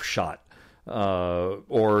kind of shot.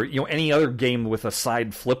 Or any other game with a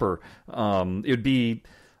side flipper, it'd be.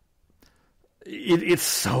 It's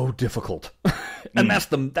so difficult, and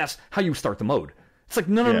that's how you start the mode. It's like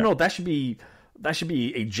no, that should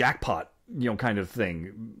be a jackpot. kind of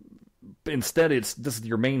thing. Instead, this is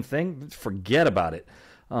your main thing. Forget about it.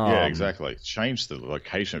 Yeah, exactly. Change the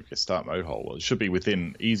location of your start mode hole. It should be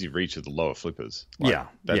within easy reach of the lower flippers. Yeah.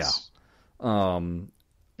 And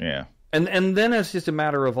then it's just a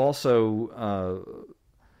matter of also,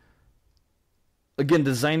 again,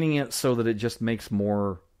 designing it so that it just makes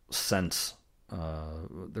more sense.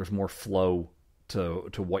 There's more flow to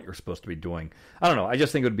what you're supposed to be doing. I don't know. I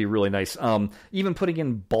just think it would be really nice. Even putting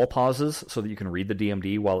in ball pauses so that you can read the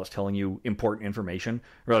DMD while it's telling you important information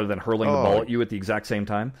rather than hurling the ball at you at the exact same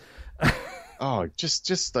time.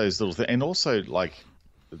 Just those little things. And also, like,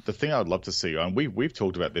 the thing I would love to see, and we've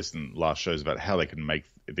talked about this in last shows about how they can make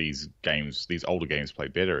these older games play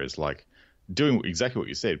better, is like doing exactly what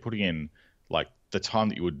you said, putting in like the time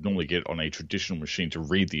that you would normally get on a traditional machine to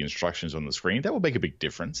read the instructions on the screen. That will make a big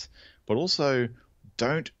difference. But also,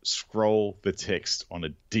 don't scroll the text on a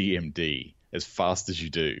DMD as fast as you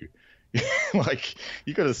do. Like,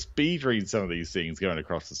 you got to speed read some of these things going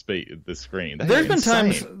across the screen. There's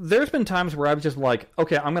been times where I was just like,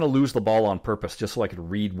 okay, I'm going to lose the ball on purpose just so I could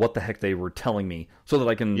read what the heck they were telling me, so that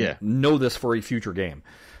I can know this for a future game.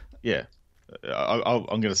 Yeah. I'm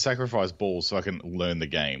going to sacrifice balls so I can learn the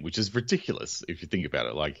game, which is ridiculous if you think about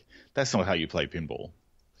it. Like, that's not how you play pinball.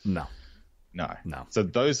 No. So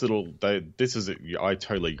I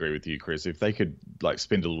totally agree with you, Chris. If they could like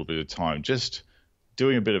spend a little bit of time just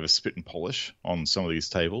doing a bit of a spit and polish on some of these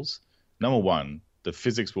tables, number one, the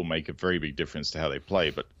physics will make a very big difference to how they play.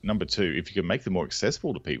 But number two, if you can make them more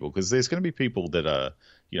accessible to people, because there's going to be people that are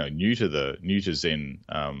new to Zen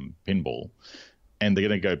pinball. And they're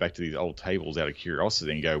going to go back to these old tables out of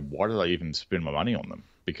curiosity and go, why did I even spend my money on them?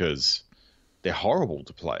 Because they're horrible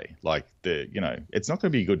to play. Like, it's not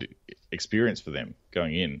going to be a good experience for them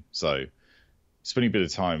going in. So spending a bit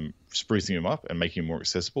of time sprucing them up and making them more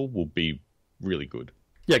accessible will be really good.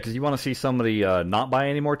 Yeah, because you want to see somebody not buy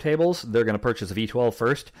any more tables, they're going to purchase a V12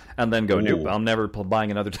 first, and then go, nope, I'm never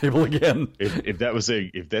buying another table again. If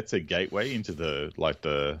that's a gateway into the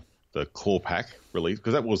core pack release,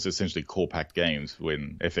 because that was essentially core pack games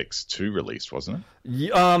when FX2 released, wasn't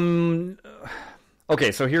it?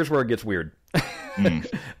 Okay, so here's where it gets weird.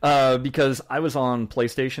 Because I was on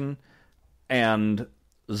PlayStation and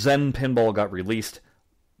Zen Pinball got released.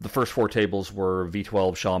 The first 4 tables were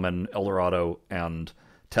V12, Shaman, Eldorado, and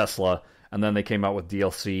Tesla, and then they came out with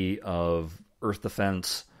DLC of Earth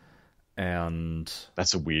Defense, and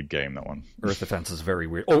that's a weird game, that one. Earth Defense is very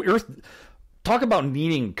weird. Talk about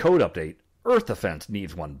needing code update. Earth Defense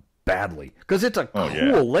needs one badly, because it's a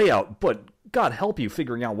cool layout, but God help you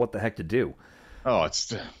figuring out what the heck to do. Oh,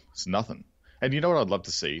 it's nothing. And you know what I'd love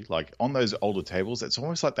to see? Like, on those older tables, it's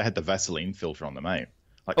almost like they had the Vaseline filter on the main.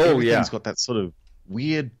 Like, everything's got that sort of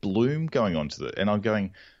weird bloom going on to it. And I'm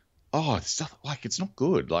going, it's not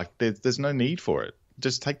good. Like, there's no need for it.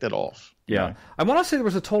 Just take that off. Yeah. You know? I want to say there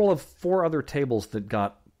was a total of 4 other tables that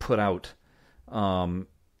got put out and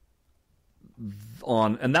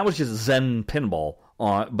that was just Zen Pinball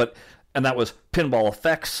and that was Pinball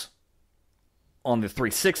Effects on the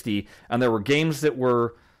 360, and there were games that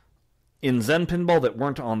were in Zen Pinball that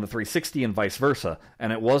weren't on the 360 and vice versa,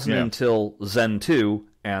 and it wasn't until Zen 2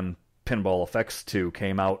 and Pinball Effects 2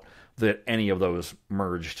 came out that any of those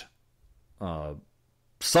merged some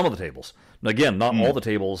of the tables. And again, not all the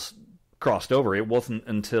tables crossed over. It wasn't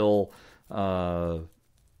until I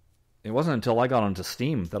got onto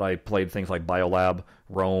Steam that I played things like BioLab,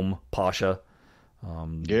 Rome, Pasha.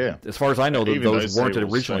 As far as I know, those weren't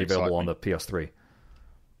originally available on the PS3.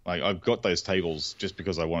 Like, I've got those tables just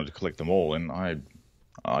because I wanted to collect them all, and I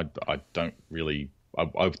don't really.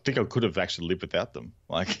 I think I could have actually lived without them.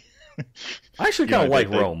 Like, I actually kind of like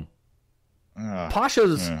Rome. Pasha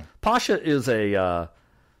is a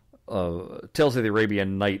Tales of the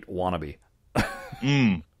Arabian Night wannabe.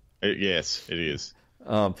 Yes, it is.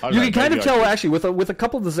 You can kind of tell, actually, with a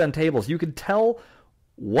couple of the Zen tables, you could tell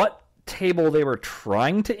what table they were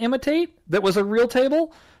trying to imitate that was a real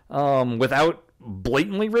table, without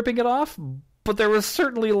blatantly ripping it off. But there was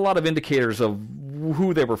certainly a lot of indicators of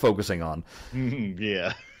who they were focusing on.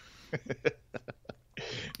 Yeah.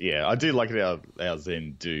 Yeah, I do like it how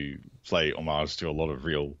Zen do play homage to a lot of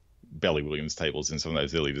real Bally Williams tables in some of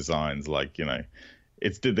those early designs. Like,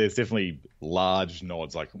 there's definitely large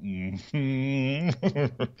nods, like, you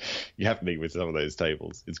have to be with some of those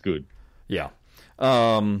tables. It's good. Yeah.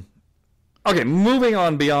 Okay, moving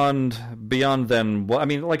on beyond then. Well, I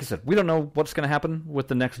mean, like I said, we don't know what's going to happen with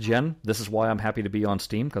the next gen. This is why I'm happy to be on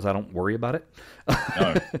Steam, because I don't worry about it.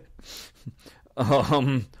 No.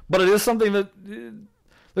 But it is something that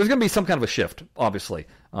there's going to be some kind of a shift, obviously.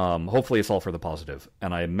 Hopefully it's all for the positive.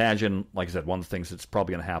 And I imagine, like I said, one of the things that's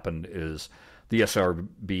probably going to happen is the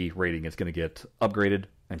SRB rating is going to get upgraded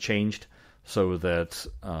and changed so that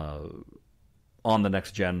on the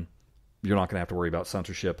next gen, you're not going to have to worry about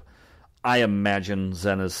censorship. I imagine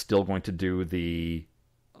Zen is still going to do the...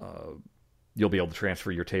 you'll be able to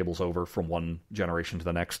transfer your tables over from one generation to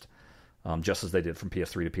the next, just as they did from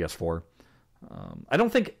PS3 to PS4. I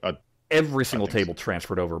don't think every single table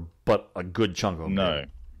transferred over, but a good chunk of them. No.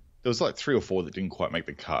 There was like 3 or 4 that didn't quite make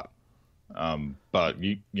the cut. But,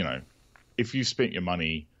 you know, if you spent your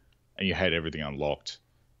money and you had everything unlocked,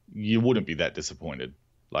 you wouldn't be that disappointed.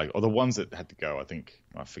 Like, or the ones that had to go,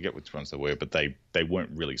 I forget which ones they were, but they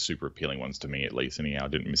weren't really super appealing ones to me, at least. Anyhow, I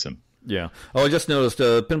didn't miss them. Yeah. Oh, I just noticed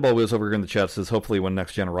Pinball Wheels over here in the chat says, hopefully when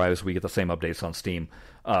next gen arrives, we get the same updates on Steam.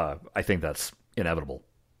 I think that's inevitable.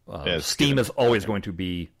 Steam is always going to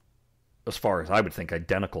be, as far as I would think,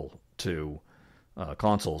 identical to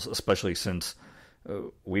consoles, especially since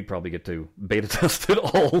we'd probably get to beta test it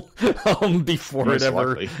all before it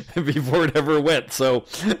ever went. So,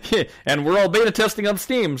 and we're all beta testing on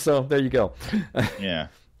Steam, so there you go. Yeah.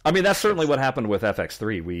 I mean, that's certainly what happened with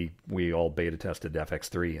FX3. We all beta tested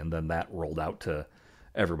FX3, and then that rolled out to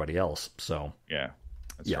everybody else. So yeah,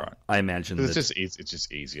 that's right. I imagine it's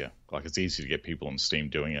just easier. Like, it's easier to get people on Steam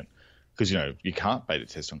doing it because, you know, you can't beta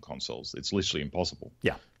test on consoles. It's literally impossible.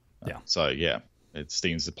 Yeah. So yeah,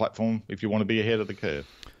 Steam's the platform if you want to be ahead of the curve.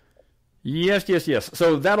 Yes.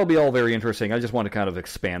 So that'll be all very interesting. I just want to kind of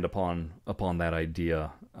expand upon that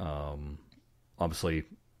idea. Obviously,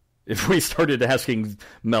 if we started asking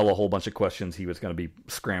Mel a whole bunch of questions, he was going to be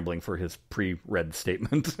scrambling for his pre-read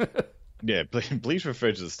statement. Yeah, please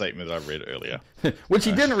refer to the statement that I read earlier. Which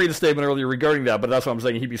he didn't read a statement earlier regarding that, but that's what I'm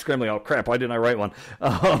saying. He'd be scrambling, oh, crap, why didn't I write one?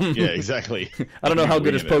 Yeah, exactly. I don't know how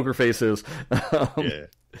good his poker face is. Yeah.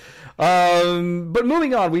 But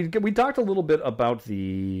moving on, we talked a little bit about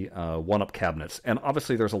the 1UP cabinets, and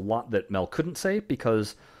obviously there's a lot that Mel couldn't say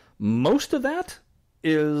because most of that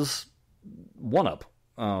is 1UP.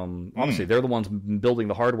 Obviously, they're the ones building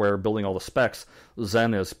the hardware, building all the specs.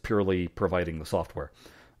 Zen is purely providing the software.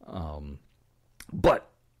 But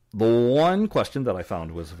the one question that I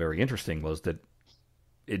found was very interesting was that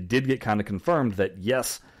it did get kind of confirmed that,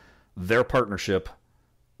 yes, their partnership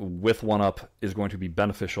with 1UP is going to be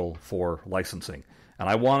beneficial for licensing. And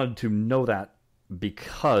I wanted to know that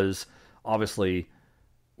because, obviously,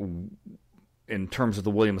 in terms of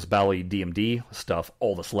the Williams-Bally DMD stuff,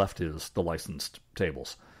 all that's left is the licensed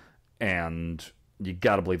tables. And you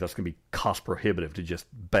got to believe that's going to be cost prohibitive to just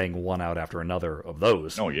bang one out after another of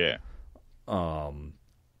those. Oh, yeah.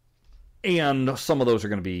 And some of those are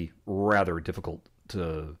going to be rather difficult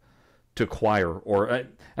to acquire. And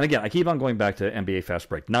again, I keep on going back to NBA Fast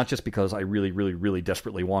Break, not just because I really, really, really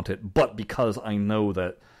desperately want it, but because I know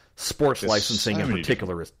that sports licensing in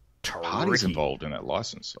particular is tricky. Parties involved in that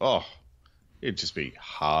license. Oh, it'd just be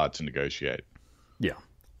hard to negotiate. Yeah.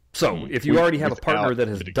 So if you already have a partner that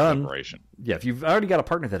has done, if you've already got a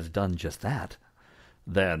partner that has done just that,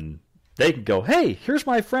 then they can go, hey, here's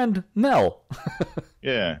my friend Mel.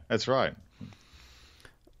 Yeah, that's right.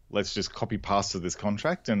 Let's just copy pasta this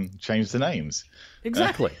contract and change the names.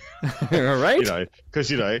 Exactly. Right?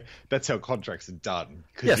 Because, that's how contracts are done.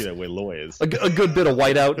 Because, we're lawyers. A good bit of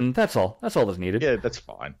whiteout, and that's all. That's all that's needed. Yeah, that's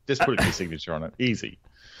fine. Just put your signature on it. Easy.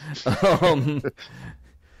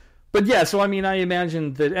 But yeah, so I mean, I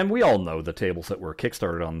imagine that, and we all know the tables that were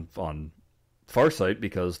kickstarted on Farsight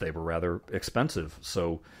because they were rather expensive.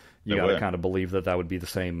 So you got to kind of believe that would be the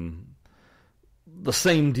same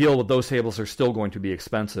deal with those tables are still going to be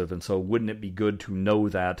expensive. And so wouldn't it be good to know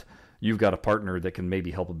that you've got a partner that can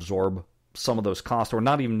maybe help absorb some of those costs, or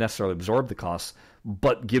not even necessarily absorb the costs,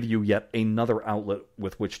 but give you yet another outlet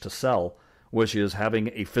with which to sell, which is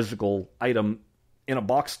having a physical item in a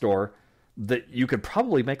box store that you could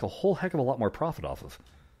probably make a whole heck of a lot more profit off of.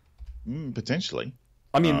 Potentially.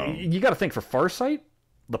 I mean, you got to think for Farsight,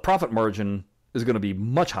 the profit margin is going to be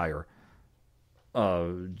much higher,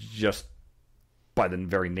 just by the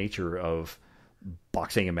very nature of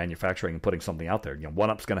boxing and manufacturing and putting something out there.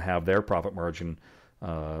 1UP's going to have their profit margin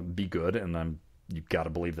be good, and you've got to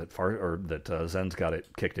believe that Zen's got it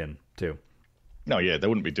kicked in too. No, yeah, they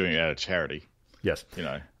wouldn't be doing it out of charity. Yes.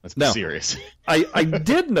 Let's be serious. I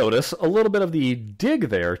did notice a little bit of the dig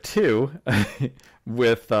there, too,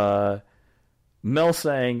 with Mel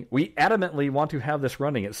saying, we adamantly want to have this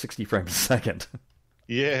running at 60 frames a second.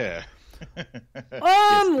 Yeah.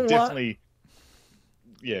 Yes, definitely.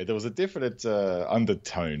 Yeah, there was a different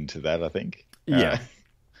undertone to that, I think. Yeah.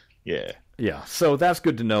 Yeah. Yeah, so that's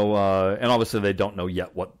good to know. And obviously they don't know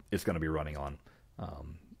yet what it's going to be running on.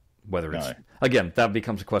 Whether it's again, that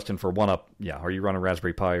becomes a question for OneUp. Yeah, are you running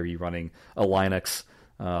Raspberry Pi? Are you running a Linux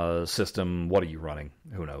system? What are you running?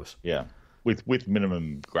 Who knows? Yeah, with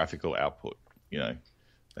minimum graphical output,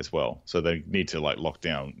 as well. So they need to like lock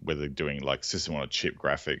down whether they're doing like system on a chip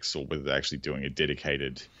graphics or whether they're actually doing a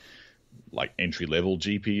dedicated like entry level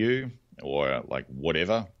GPU or like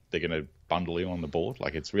whatever they're going to bundle in on the board.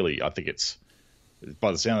 Like it's really, I think it's,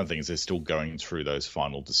 by the sound of things, they're still going through those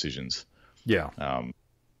final decisions. Yeah.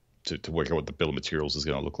 To work out what the bill of materials is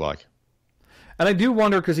going to look like. And I do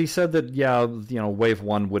wonder, because he said that, Wave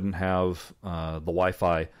 1 wouldn't have the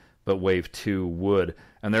Wi-Fi, but Wave 2 would.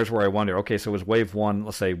 And there's where I wonder, okay, so is Wave 1,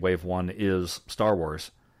 let's say Wave 1 is Star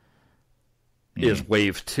Wars. Is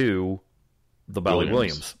Wave 2 the Bally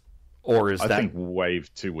Williams? Or is I think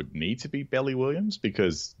Wave 2 would need to be Bally Williams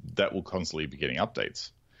because that will constantly be getting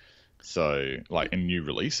updates. So, like, in new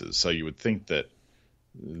releases. So you would think that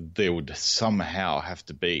there would somehow have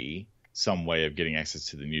to be some way of getting access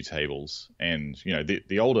to the new tables. And,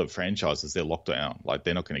 the older franchises, they're locked down. Like,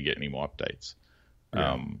 they're not going to get any more updates.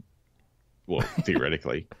 Yeah. Well,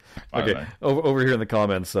 theoretically. Okay, over here in the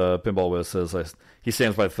comments, Pinball Wiz says he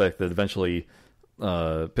stands by the fact that eventually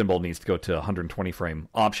pinball needs to go to 120 frame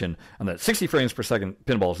option, and that 60 frames per second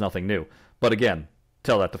pinball is nothing new. But again,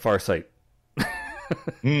 tell that to Farsight.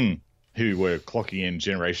 Who were clocking in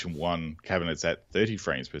Generation 1 cabinets at 30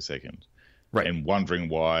 frames per second. Right. And wondering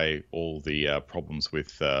why all the problems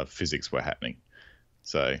with physics were happening.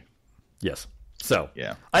 So. Yes. So,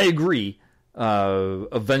 yeah. I agree.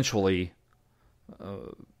 Eventually,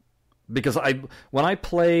 because when I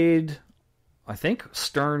played, I think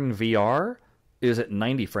Stern VR is at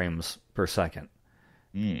 90 frames per second.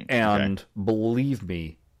 And believe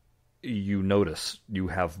me, you notice you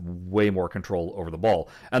have way more control over the ball.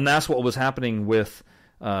 And that's what was happening with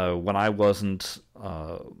when I wasn't,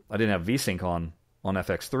 I didn't have VSync on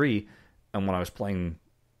FX3, and when I was playing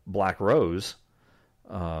Black Rose,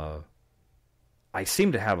 I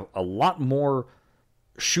seemed to have a lot more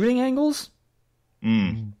shooting angles.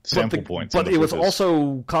 Sample points. But it was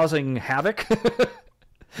also causing havoc.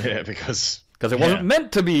 Yeah, because it wasn't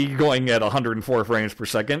meant to be going at 104 frames per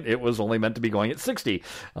second. It was only meant to be going at 60.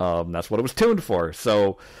 That's what it was tuned for.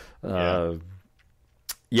 So,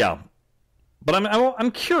 yeah. But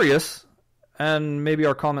I'm curious, and maybe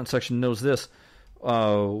our comment section knows this.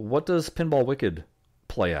 What does Pinball Wicked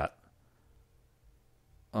play at?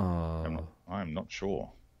 I'm not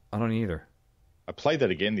sure. I don't either. I played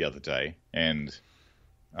that again the other day, and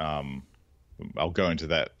I'll go into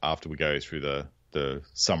that after we go through the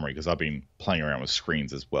summary, because I've been playing around with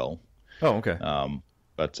screens as well. Oh, okay.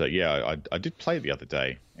 But I did play it the other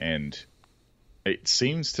day, and it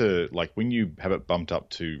seems to, like, when you have it bumped up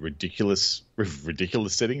to ridiculous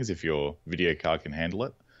settings, if your video card can handle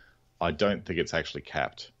it, I don't think it's actually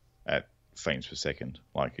capped at frames per second.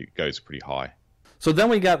 Like, it goes pretty high. So then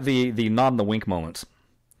we got the nod and the wink moments.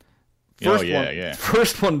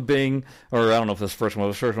 First one being, or I don't know if this first one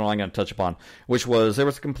was the first one I'm going to touch upon, which was there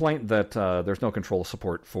was a complaint that there's no control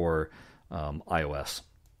support for iOS.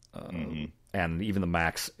 And even the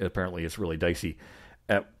Macs, apparently, is really dicey.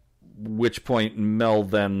 At which point Mel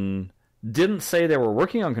then didn't say they were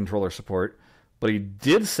working on controller support, but he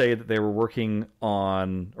did say that they were working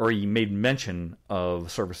on, or he made mention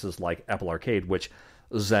of services like Apple Arcade, which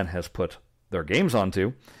Zen has put their games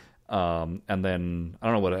onto. And then, I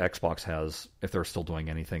don't know what Xbox has, if they're still doing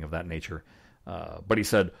anything of that nature. But he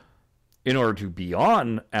said, in order to be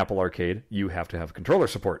on Apple Arcade, you have to have controller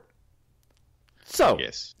support. So,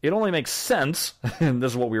 yes. It only makes sense, and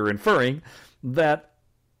this is what we were inferring, that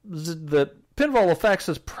Pinball Effects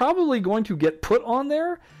is probably going to get put on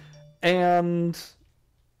there, and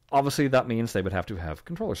obviously that means they would have to have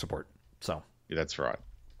controller support. So, yeah, that's right.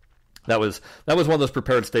 That was one of those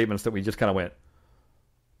prepared statements that we just kind of went,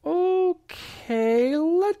 okay,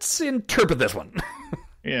 let's interpret this one.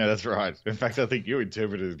 Yeah, that's right. In fact, I think you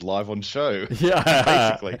interpreted it live on show. Yeah,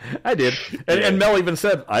 basically. I did. And Mel even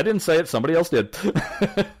said, I didn't say it, somebody else did.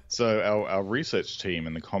 So our research team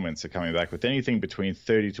in the comments are coming back with anything between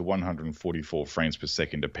 30 to 144 frames per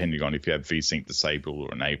second, depending on if you have VSync disabled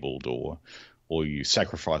or enabled, or you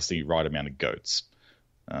sacrifice the right amount of goats.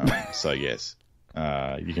 So yes,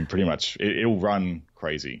 you can pretty much, it'll run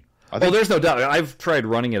crazy. There's no doubt. I've tried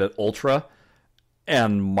running it at Ultra,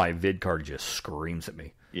 and my vid card just screams at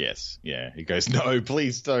me. Yes, yeah. It goes, no,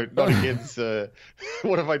 please don't. Not against,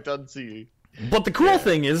 what have I done to you? But the cool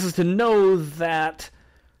thing is to know that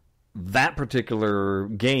that particular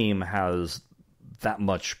game has that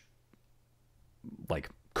much, like,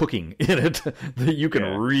 cooking in it that you can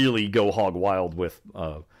really go hog wild with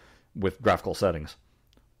graphical settings.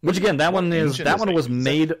 Which again, that one was Zen?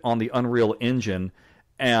 made on the Unreal Engine,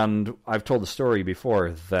 and I've told the story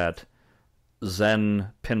before that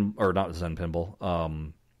Stern Pinball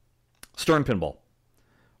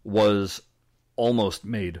was almost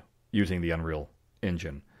made using the Unreal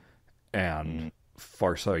Engine, and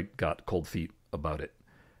Farsight got cold feet about it.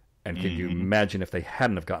 And can you imagine if they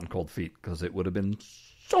hadn't have gotten cold feet? Because it would have been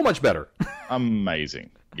so much better.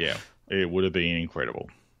 Amazing. Yeah, it would have been incredible.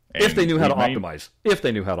 If they knew how to optimize. If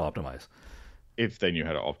they knew how to optimize. If they knew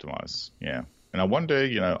how to optimize, yeah. And I wonder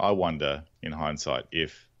in hindsight,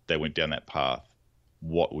 if they went down that path,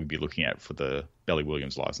 what we'd be looking at for the Bally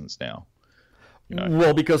Williams license now.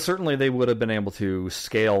 Well, because certainly they would have been able to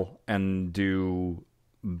scale and do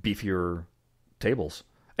beefier tables.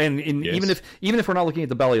 And yes. even if we're not looking at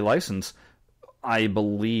the Bally license, I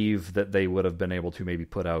believe that they would have been able to maybe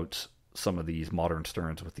put out some of these modern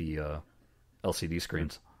Sterns with the LCD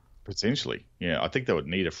screens. Potentially, yeah. I think they would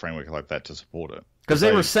need a framework like that to support it. Because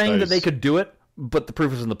they were saying that they could do it, but the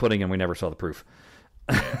proof is in the pudding, and we never saw the proof.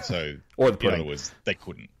 Yeah, so, or the pudding. In other words, they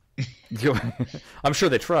couldn't. I'm sure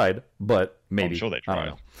they tried, but maybe. I'm sure they tried. I don't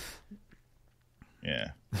know.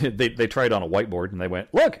 Yeah. they tried on a whiteboard, and they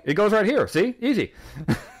went, look, it goes right here. See? Easy.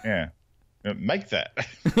 Yeah. Make that.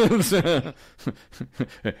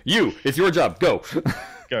 It's your job. Go.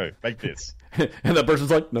 Go, make this. And that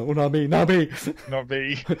person's like, no, not me. Not me.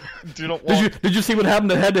 Do not want. Did you see what happened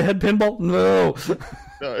to head-to-head pinball? No.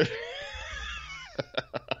 No.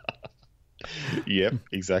 Yep,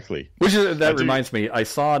 exactly. That reminds me, I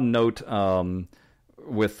saw a note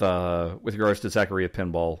with regards to Zaccaria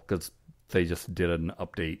Pinball, because they just did an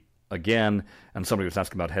update again, and somebody was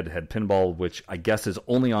asking about head-to-head pinball, which I guess is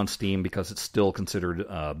only on Steam because it's still considered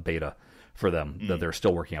beta for them, that they're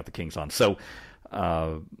still working out the kinks on. So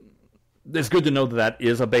it's good to know that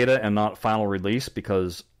is a beta and not final release,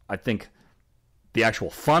 because I think the actual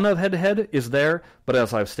fun of head-to-head is there, but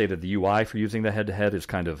as I've stated, the UI for using the head-to-head is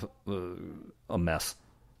kind of a mess.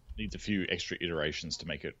 Needs a few extra iterations to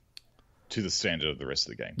make it to the standard of the rest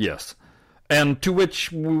of the game. Yes. And to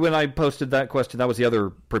which, when I posted that question, that was the other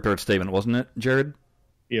prepared statement, wasn't it, Jared?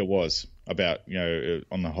 Yeah, it was. About,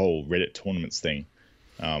 on the whole Reddit tournaments thing.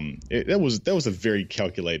 That was a very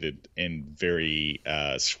calculated and very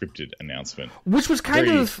scripted announcement. Which was kind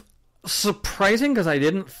of surprising, because I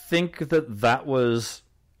didn't think that was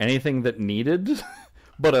anything that needed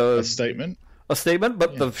but a statement. A statement,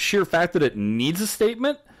 but the sheer fact that it needs a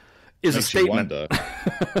statement is a statement. Yeah,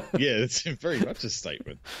 it's very much a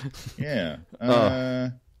statement. Yeah.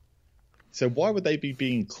 So why would they be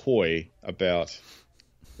being coy about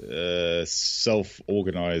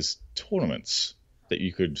self-organized tournaments that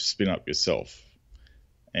you could spin up yourself?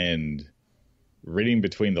 And reading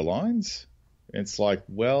between the lines, it's like,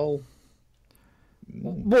 well,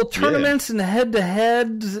 tournaments and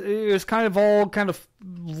head-to-head is kind of all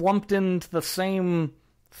lumped into the same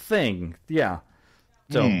thing. Yeah.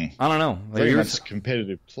 So, I don't know. Very much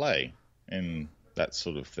competitive play and that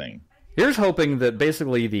sort of thing. Here's hoping that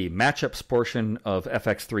basically the matchups portion of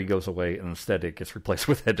FX3 goes away and instead it gets replaced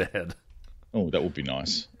with head-to-head. Oh, that would be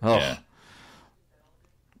nice. Oh. Yeah.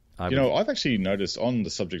 I've actually noticed on the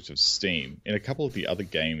subject of Steam, in a couple of the other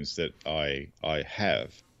games that I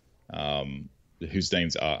have, whose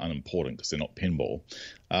names are unimportant because they're not pinball,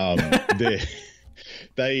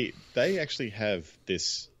 they actually have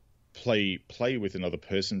this play with another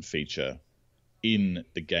person feature in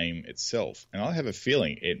the game itself. And I have a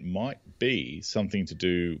feeling it might be something to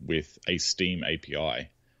do with a Steam API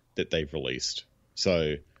that they've released.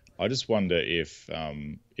 So I just wonder if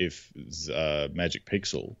Magic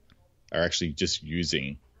Pixel are actually just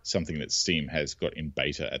using something that Steam has got in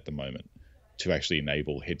beta at the moment to actually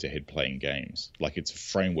enable head-to-head playing games. Like, it's a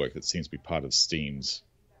framework that seems to be part of Steam's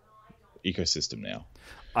ecosystem now.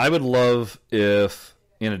 I would love if,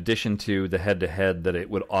 in addition to the head-to-head, that it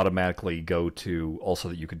would automatically go to also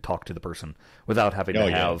that you could talk to the person without having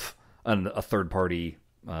to have a third-party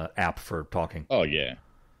app for talking. Oh, yeah.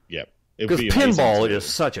 Yep. Because pinball is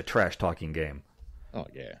such a trash-talking game. Oh,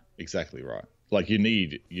 yeah. Exactly right. Like, you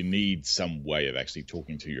need some way of actually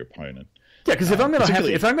talking to your opponent. Yeah, because if I'm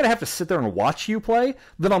gonna have to sit there and watch you play,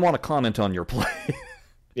 then I want to comment on your play.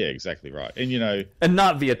 Yeah, exactly right. And and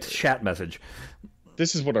not via chat message.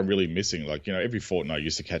 This is what I'm really missing. Like, every fortnight I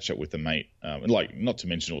used to catch up with a mate, not to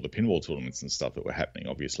mention all the pinball tournaments and stuff that were happening,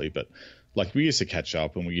 obviously, but like we used to catch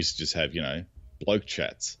up and we used to just have bloke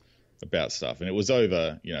chats about stuff, and it was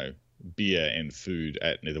over beer and food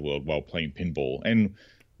at Netherworld while playing pinball. And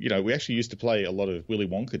we actually used to play a lot of Willy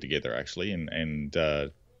Wonka together, actually,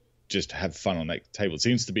 and just have fun on that table. It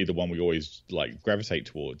seems to be the one we always gravitate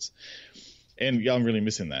towards. And yeah, I'm really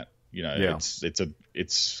missing that. Yeah.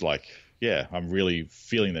 It's like, yeah, I'm really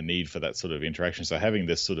feeling the need for that sort of interaction. So having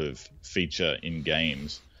this sort of feature in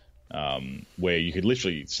games, where you could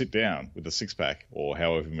literally sit down with a 6-pack or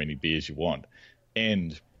however many beers you want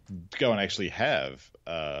and go and actually have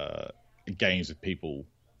games with people,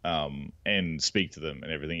 and speak to them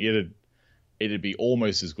and everything, it'd be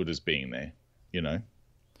almost as good as being there, you know?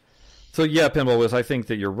 So yeah, Pinball Wiz, I think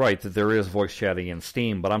that you're right that there is voice chatting in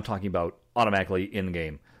Steam, but I'm talking about automatically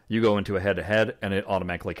in-game. You go into a head-to-head, and it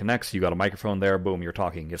automatically connects. You got a microphone there, boom, you're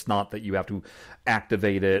talking. It's not that you have to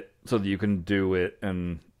activate it so that you can do it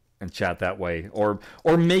and chat that way, or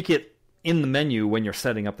make it in the menu when you're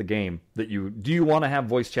setting up the game. Do you want to have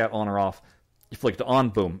voice chat on or off? You flick it on,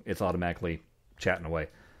 boom, it's automatically chatting away.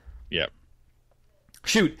 Yeah.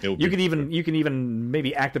 Shoot, you can even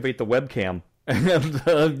maybe activate the webcam.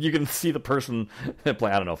 And you can see the person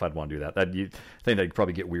play. I don't know if I'd want to do that. I think that'd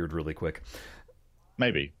probably get weird really quick.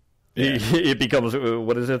 Maybe. Yeah. It becomes,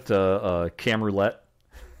 what is it? Cam roulette?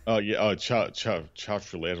 Oh, yeah. Oh, charge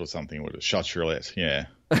roulette or something. What is it? Shot roulette. Yeah.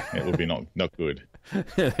 It would be not good.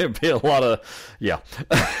 It'd be a lot of, yeah.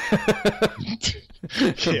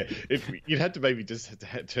 Yeah. You'd have to maybe just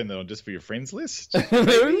turn that on just for your friends list.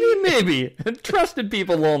 Maybe. Trusted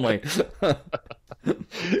people only.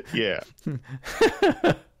 Yeah.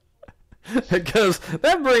 Because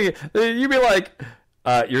you'd be like,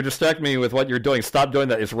 you're distracting me with what you're doing. Stop doing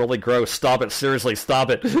that. It's really gross. Stop it. Seriously,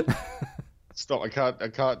 stop it. Stop. I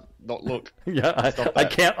can't not look. Yeah, I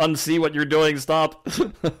can't unsee what you're doing. Stop.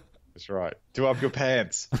 That's right. Do up your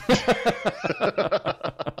pants.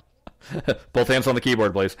 Both hands on the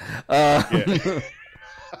keyboard, please. Yeah.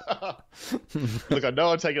 Look, I know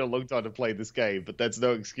I'm taking a long time to play this game, but that's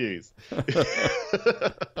no excuse.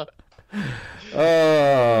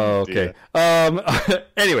 Oh, okay.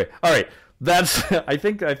 Anyway, all right. That's. I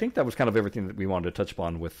think that was kind of everything that we wanted to touch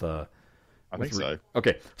upon with. I think so.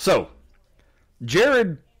 Okay, so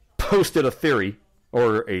Jared posted a theory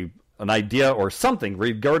or an idea or something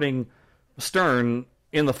regarding Stern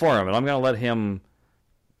in the forum, and I'm going to let him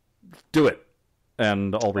do it,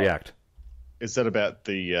 and I'll react. Is that about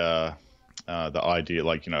the idea,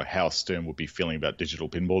 like, how Stern would be feeling about digital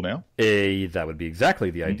pinball now? That would be exactly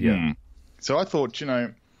the idea. Mm-hmm. So I thought,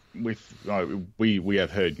 we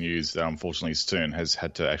have heard news that unfortunately Stern has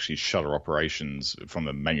had to actually shutter operations from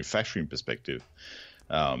the manufacturing perspective,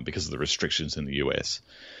 because of the restrictions in the US.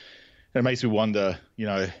 And it makes me wonder,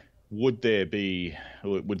 would Gary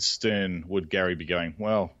be going,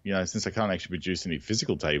 well, since I can't actually produce any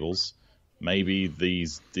physical tables, maybe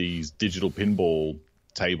these digital pinball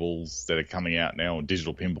tables that are coming out now, and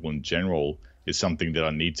digital pinball in general, is something that I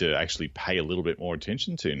need to actually pay a little bit more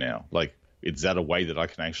attention to now. Like, is that a way that I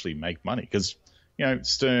can actually make money? Because,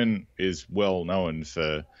 Stern is well known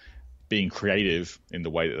for being creative in the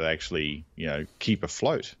way that they actually, keep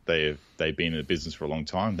afloat. They've been in the business for a long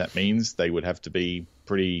time. That means they would have to be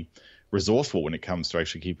pretty resourceful when it comes to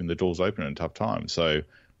actually keeping the doors open in tough times. So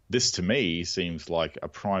this, to me, seems like a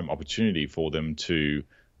prime opportunity for them to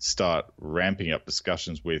start ramping up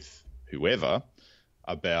discussions with whoever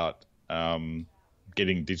about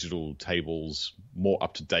getting digital tables more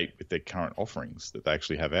up to date with their current offerings that they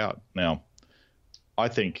actually have out. Now, I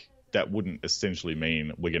think that wouldn't essentially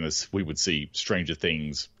mean we would see Stranger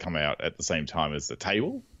Things come out at the same time as the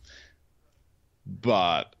table,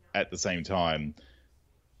 but at the same time,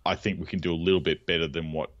 I think we can do a little bit better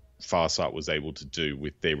than what Farsight was able to do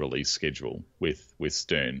with their release schedule with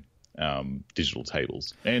Stern digital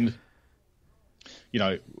tables. And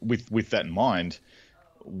with that in mind,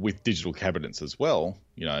 with digital cabinets as well,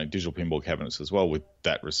 digital pinball cabinets as well, with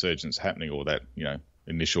that resurgence happening, or that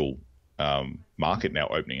initial market now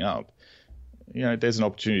opening up, there's an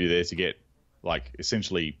opportunity there to get, like,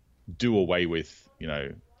 essentially do away with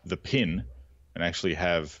the pin and actually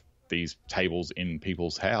have these tables in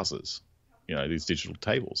people's houses, these digital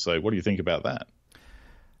tables. So what do you think about that?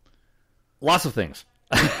 Lots of things.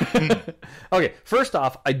 Okay, first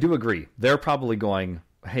off, I do agree. They're probably going,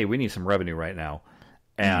 hey, we need some revenue right now.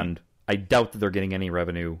 And I doubt that they're getting any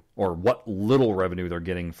revenue, or what little revenue they're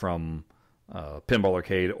getting from Pinball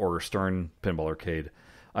Arcade or Stern Pinball Arcade.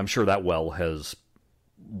 I'm sure that well has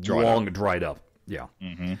dried up. Yeah.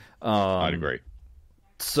 Mm-hmm. I'd agree.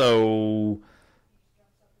 So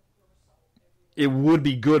it would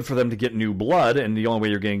be good for them to get new blood, and the only way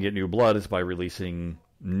you're going to get new blood is by releasing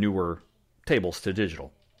newer tables to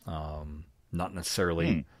digital. Not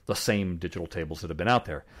necessarily the same digital tables that have been out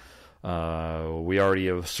there. We already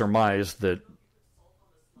have surmised that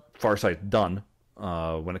Farsight's done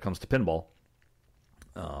when it comes to pinball.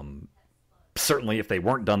 Certainly, if they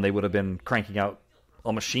weren't done, they would have been cranking out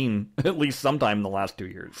a machine at least sometime in the last 2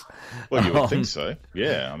 years. Well, you would think so.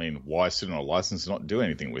 Yeah. I mean, why sit on a license and not do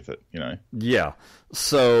anything with it, Yeah.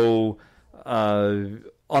 So,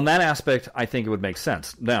 on that aspect, I think it would make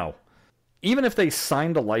sense. Now, even if they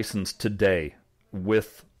signed a license today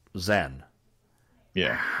with Zen,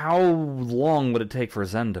 Yeah. how long would it take for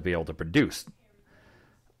Zen to be able to produce?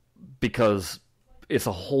 Because it's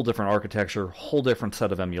a whole different architecture, whole different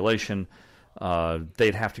set of emulation.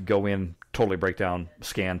 They'd have to go in, totally break down,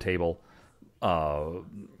 scan table,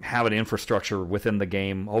 have an infrastructure within the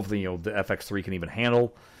game. Hopefully, the FX3 can even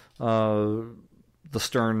handle the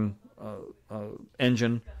Stern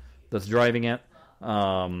engine that's driving it.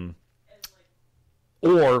 Or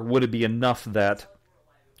would it be enough that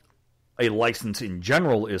a license in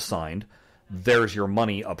general is signed, there's your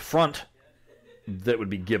money up front that would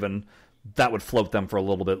be given, that would float them for a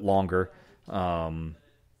little bit longer,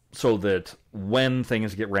 so that when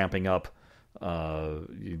things get ramping up,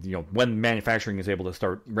 when manufacturing is able to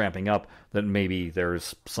start ramping up, that maybe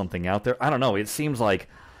there's something out there. I don't know. It seems like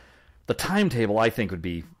the timetable, I think, would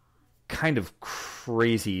be kind of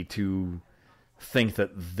crazy to think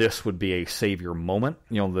that this would be a savior moment,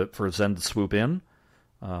 that for Zen to swoop in.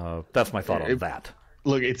 That's my thought on that.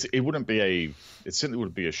 Look, it certainly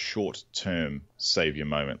would be a short-term savior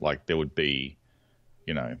moment. Like there would be,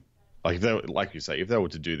 like you say, if they were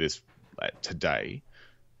to do this today,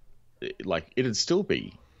 it'd still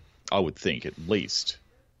be, I would think, at least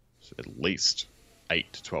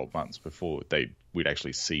 8 to 12 months before we'd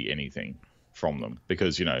actually see anything from them,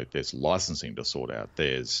 because there's licensing to sort out.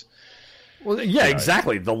 There's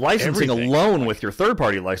exactly. The licensing everything. alone with your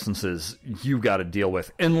third-party licenses, you got to deal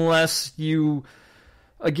with. Unless you,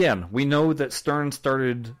 again, we know that Stern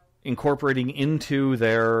started incorporating into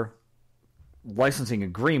their licensing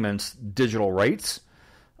agreements digital rights,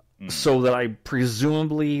 so that I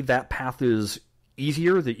presumably that path is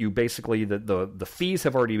easier. That you basically the fees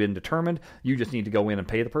have already been determined. You just need to go in and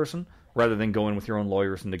pay the person, rather than go in with your own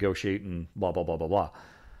lawyers and negotiate and blah blah blah blah blah.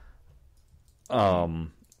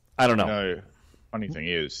 I don't know. Funny thing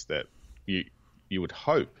is that you would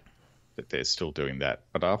hope that they're still doing that,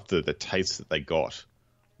 but after the taste that they got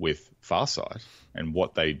with Farsight and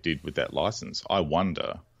what they did with that license, I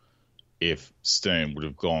wonder if Stern would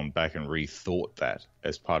have gone back and rethought that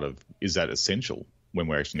as part of, is that essential when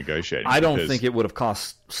we're actually negotiating? I don't think it would have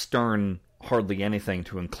cost Stern hardly anything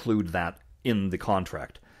to include that in the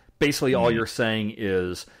contract. Basically, all you're saying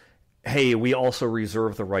is, hey, we also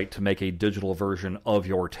reserve the right to make a digital version of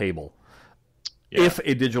your table. Yeah. If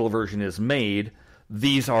a digital version is made,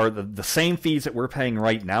 these are the same fees that we're paying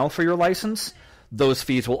right now for your license. Those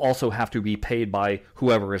fees will also have to be paid by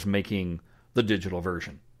whoever is making the digital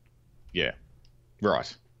version. Yeah,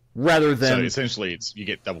 right. Rather than... So essentially, you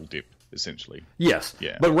get double dip, essentially. Yes,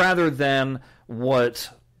 yeah. But rather than what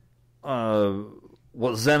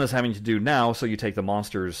Zen is having to do now, so you take the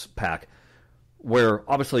Monsters pack, where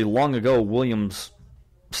obviously long ago Williams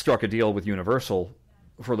struck a deal with Universal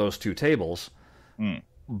for those two tables,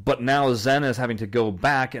 but now Zen is having to go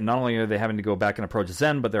back, and not only are they having to go back and approach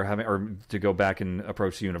Zen, but they're having to go back and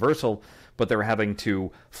approach Universal, but they're having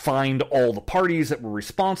to find all the parties that were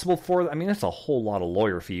responsible for it. I mean, it's a whole lot of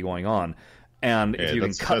lawyer fee going on, and if you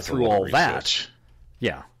can cut through all that,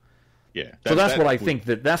 yeah. So that's what I think.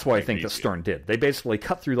 That's what I think that Stern did. They basically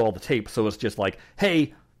cut through all the tape, so it's just like,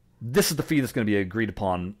 hey, this is the fee that's going to be agreed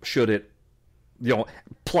upon. Should it,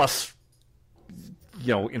 plus,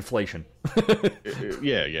 inflation.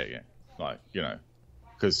 Yeah. Like,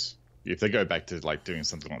 because if they go back to like doing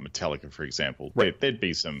something like Metallica, for example, right, there'd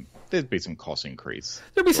be some cost increase.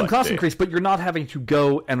 There'd be some cost increase, but you're not having to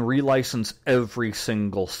go and relicense every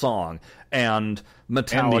single song and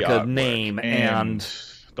Metallica name and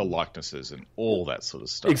the likenesses and all that sort of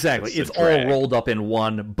stuff. Exactly. It's all rolled up in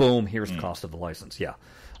one. Boom, here's the cost of the license. Yeah.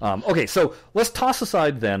 Okay, so let's toss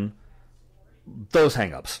aside then those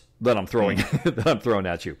hang-ups that I'm throwing that I'm throwing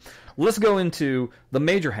at you. Let's go into the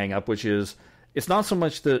major hang-up, which is it's not so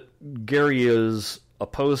much that Gary is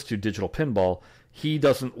opposed to digital pinball. He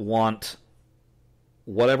doesn't want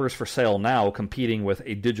whatever's for sale now competing with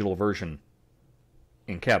a digital version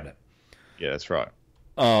in cabinet. Yeah, that's right.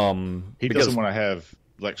 He doesn't want to have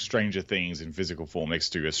like Stranger Things in physical form next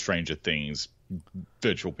to a Stranger Things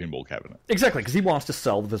virtual pinball cabinet. Exactly, because he wants to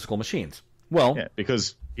sell the physical machines. Well, yeah,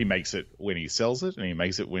 because he makes it when he sells it, and he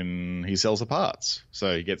makes it when he sells the parts.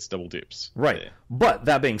 So he gets double dips. Right. There. But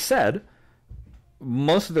that being said,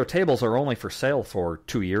 most of their tables are only for sale for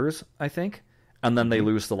 2 years, I think, and then they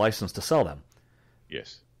lose the license to sell them.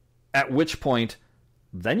 Yes. At which point,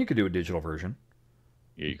 then you could do a digital version.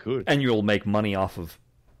 Yeah, you could. And you'll make money off of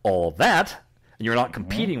all of that. and you're not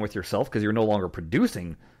competing with yourself because you're no longer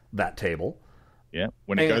producing that table. Yeah,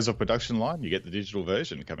 when it goes off production line, you get the digital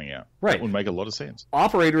version coming out. Right. That would make a lot of sense.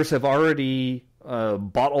 Operators have already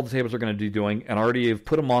bought all the tables they're going to be doing, and already have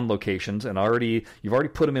put them on locations, and you've already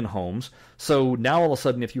put them in homes. So now all of a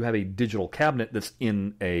sudden, if you have a digital cabinet that's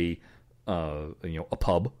in a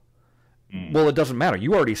pub, well, it doesn't matter.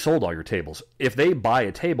 You already sold all your tables. If they buy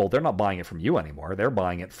a table, they're not buying it from you anymore. They're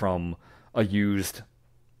buying it from a used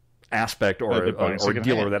aspect or a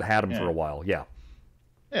dealer that had them for a while. Yeah.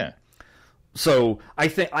 Yeah. So I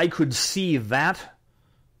think I could see that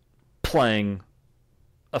playing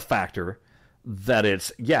a factor, that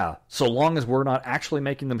it's, so long as we're not actually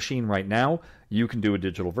making the machine right now, you can do a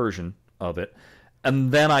digital version of it.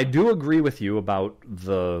 And then I do agree with you about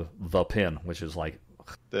the pin, which is like...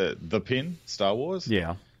 The pin, Star Wars?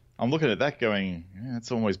 Yeah. I'm looking at that going,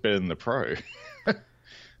 it's almost better than the Pro.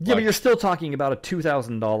 Yeah, but you're still talking about a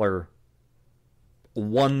 $2,000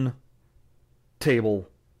 one table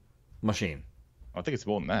machine. I think it's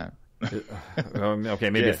more than that. Okay,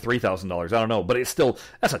 maybe it's $3,000. I don't know, but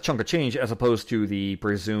that's a chunk of change as opposed to the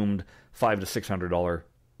presumed $500 to $600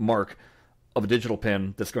 mark of a digital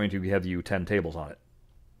pin that's going to have you 10 tables on it.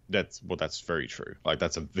 That's very true. Like,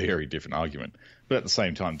 that's a very different argument. But at the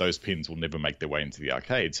same time, those pins will never make their way into the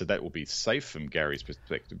arcade, so that will be safe from Gary's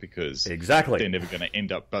perspective because exactly they're never going to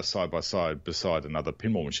end up side by side beside another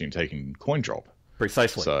pinball machine taking coin drop.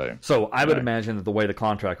 Precisely. So I would imagine that the way the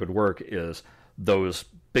contract would work is those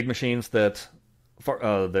big machines that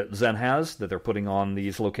Zen has that they're putting on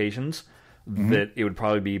these locations, that it would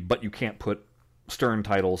probably be, but you can't put Stern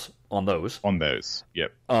titles on those. On those,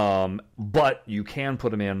 yep. But you can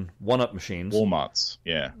put them in one-up machines. Walmarts,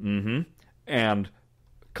 yeah. Mm-hmm. And,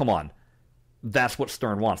 come on, that's what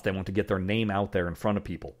Stern wants. They want to get their name out there in front of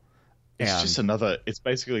people. It's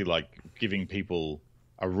basically like giving people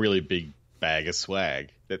a really big bag of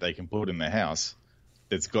swag that they can put in their house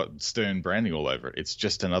that's got Stern branding all over it. It's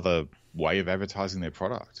just another way of advertising their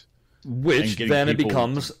product. Which then it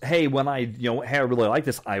becomes, hey, when I really like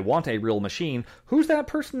this, I want a real machine. Who's that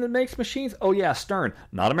person that makes machines? Oh yeah, Stern.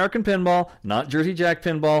 Not American Pinball, not Jersey Jack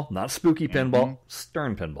Pinball, not Spooky Pinball,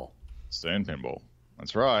 Stern Pinball. Stern Pinball.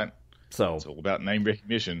 That's right. So it's all about name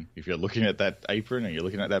recognition. If you're looking at that apron and you're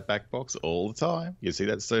looking at that back box all the time, you see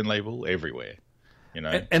that Stern label everywhere.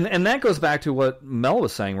 And that goes back to what Mel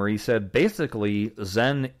was saying, where he said basically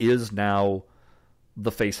Zen is now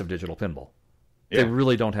the face of digital pinball. Yeah. They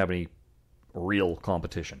really don't have any real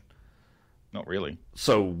competition. Not really.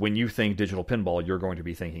 So when you think digital pinball, you're going to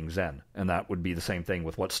be thinking Zen, and that would be the same thing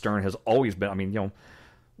with what Stern has always been. I mean,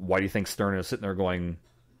 why do you think Stern is sitting there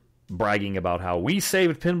bragging about how we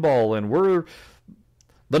saved pinball and we're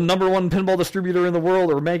the number one pinball distributor in the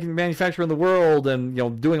world or manufacturer in the world,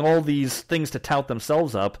 and doing all these things to tout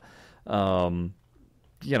themselves up?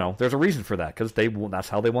 There's a reason for that, because that's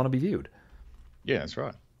how they want to be viewed. Yeah, that's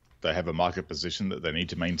right. They have a market position that they need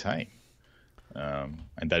to maintain,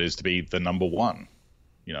 and that is to be the number one.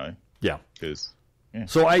 Yeah.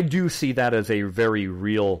 So I do see that as a very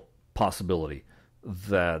real possibility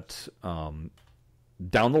that down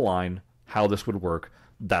the line, how this would work,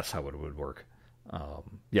 that's how it would work.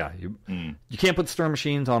 You can't put Stern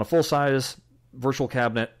machines on a full-size virtual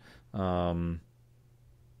cabinet, but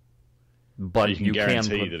you can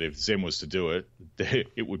guarantee that if Zen was to do it,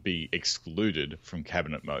 it would be excluded from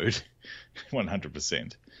cabinet mode,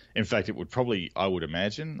 100%. In fact, it would probably, I would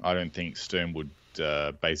imagine, I don't think Stern would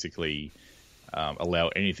basically allow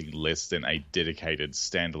anything less than a dedicated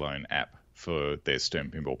standalone app for their Stern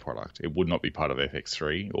Pinball product. It would not be part of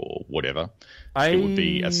FX3 or whatever. It would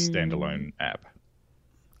be a standalone app.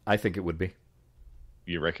 I think it would be.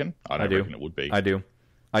 You reckon? I don't reckon it would be. I do.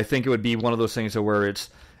 I think it would be one of those things where it's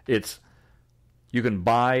you can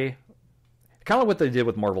buy, kind of what they did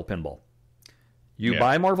with Marvel Pinball. You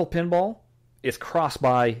buy Marvel Pinball, it's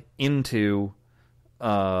cross-buy into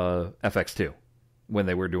FX2 when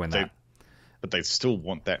they were doing that. But they still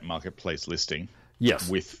want that marketplace listing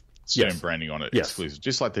with Stern branding on it exclusive,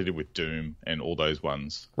 just like they did with Doom and all those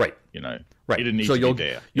ones. Right. Right. It needs to be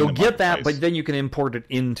there. You'll get that, but then you can import it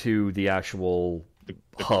into the actual the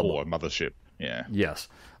hub. Core mothership. Yeah. Yes.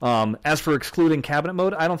 As for excluding cabinet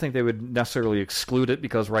mode, I don't think they would necessarily exclude it,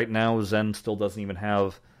 because right now Zen still doesn't even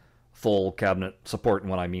have full cabinet support. And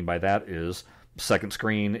what I mean by that is second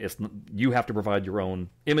screen. You have to provide your own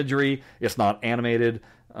imagery. It's not animated.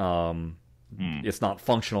 It's not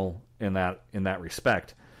functional in that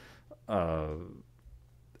respect.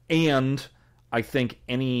 And I think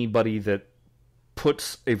anybody that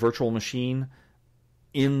puts a virtual machine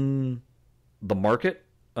in the market,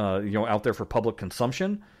 out there for public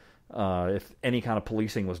consumption, if any kind of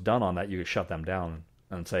policing was done on that, you could shut them down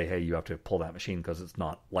and say, hey, you have to pull that machine because it's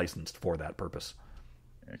not licensed for that purpose.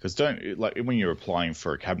 Because when you're applying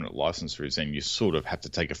for a cabinet license through Zen, you sort of have to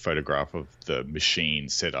take a photograph of the machine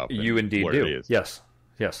setup. You indeed do. It is. Yes.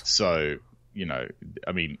 So,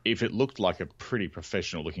 I mean, if it looked like a pretty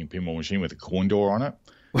professional looking pinball machine with a coin door on it,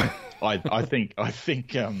 I think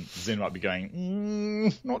Zen might be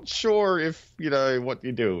going, not sure if what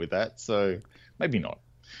you do with that. So maybe not.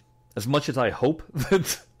 As much as I hope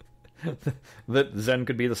that Zen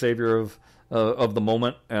could be the savior of the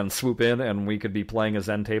moment and swoop in, and we could be playing a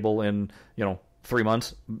Zen table in 3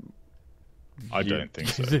 months. I don't think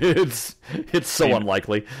so. It's so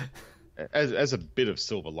unlikely. As a bit of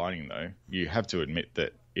silver lining, though, you have to admit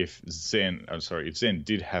that if Zen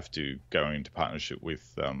did have to go into partnership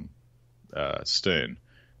with Stern,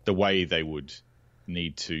 the way they would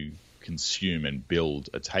need to consume and build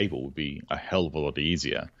a table would be a hell of a lot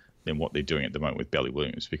easier than what they're doing at the moment with Bally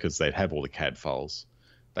Williams, because they'd have all the CAD files,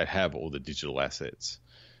 they'd have all the digital assets.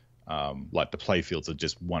 Like the playfields are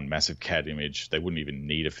just one massive CAD image. They wouldn't even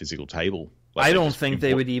need a physical table. I don't think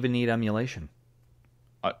they would even need emulation.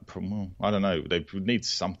 I don't know. They would need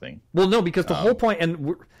something. Well, no, because the whole point,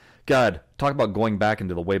 and God, talk about going back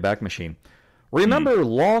into the Wayback Machine. Remember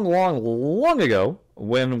long ago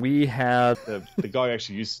when we had... The guy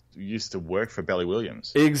actually used to work for Bally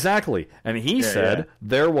Williams. Exactly. And he said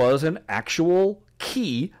there was an actual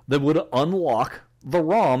key that would unlock the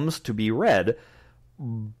ROMs to be read,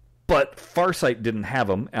 but Farsight didn't have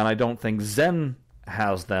them, and I don't think Zen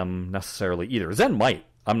has them necessarily either. Zen might.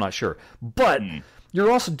 I'm not sure. But... You're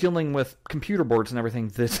also dealing with computer boards and everything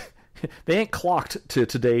that they ain't clocked to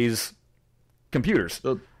today's computers.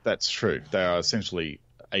 Well, that's true. They are essentially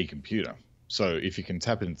a computer. So if you can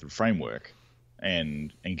tap into the framework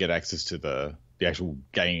and get access to the actual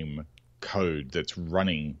game code that's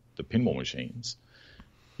running the pinball machines,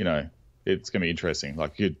 it's going to be interesting.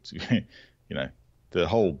 Like the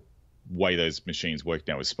whole way those machines work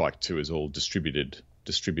now with Spike 2 is all distributed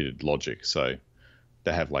logic. So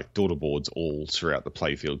they have like daughter boards all throughout the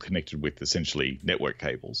playfield connected with essentially network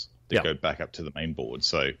cables that go back up to the main board.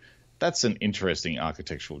 So that's an interesting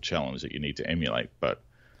architectural challenge that you need to emulate. But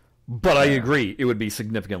I agree, it would be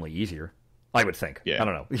significantly easier, I would think. Yeah. I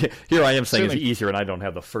don't know. Here I am saying it's easier, and I don't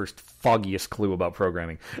have the first foggiest clue about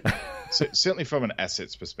programming. So, certainly from an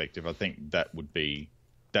assets perspective, I think that would be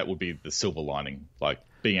the silver lining. Like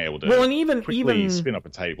being able to quickly spin up a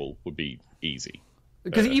table would be easy.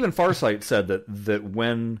 Because even Farsight said that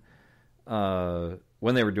when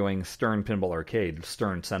they were doing Stern Pinball Arcade,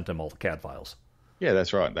 Stern sent them all the CAD files. Yeah,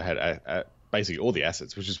 that's right. They had basically all the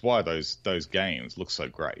assets, which is why those games look so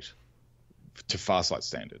great to Farsight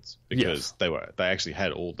standards, because they actually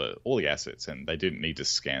had all the assets, and they didn't need to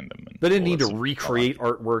scan them. They didn't need to recreate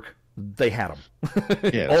artwork. They had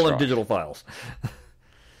them. All in digital files.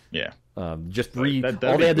 Yeah. All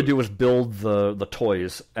they had to do was build the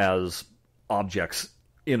toys as objects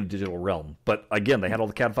in a digital realm. But again, they had all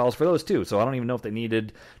the CAD files for those too, so I don't even know if they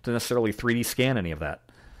needed to necessarily 3D scan any of that.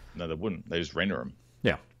 No, they wouldn't. They just render them.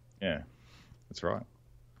 Yeah. Yeah, that's right.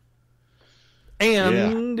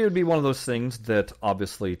 And it would be one of those things that,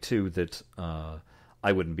 obviously, too, that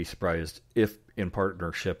I wouldn't be surprised if, in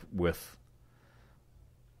partnership with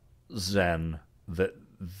Zen,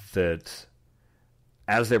 that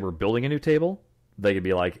as they were building a new table, they could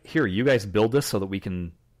be like, here, you guys build this so that we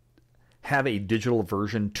can have a digital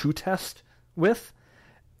version to test with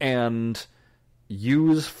and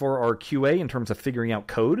use for our QA in terms of figuring out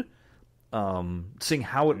code, seeing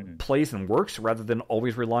how it plays and works rather than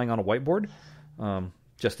always relying on a whiteboard.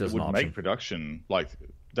 Just as an option. It would make production, like,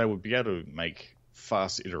 they would be able to make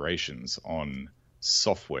fast iterations on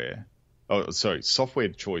software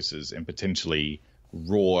choices and potentially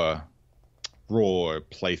raw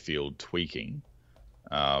playfield tweaking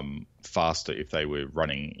faster if they were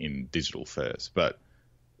running in digital first. But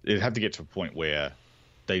it'd have to get to a point where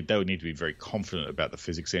they would need to be very confident about the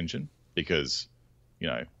physics engine, because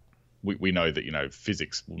we know that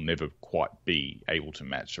physics will never quite be able to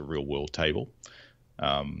match a real world table,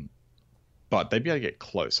 but they'd be able to get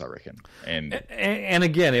close, I reckon. And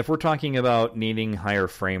again, if we're talking about needing higher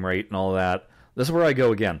frame rate and all that, this is where I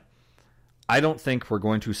go again. I don't think we're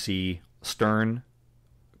going to see Stern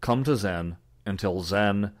come to Zen until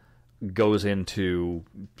Zen goes into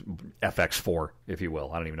FX4, if you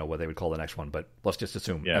will. I don't even know what they would call the next one, but let's just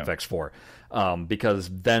assume FX4. Because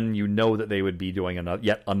then that they would be doing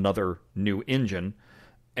yet another new engine,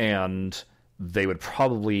 and they would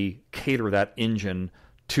probably cater that engine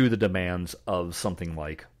to the demands of something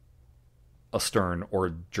like a Stern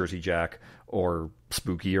or Jersey Jack or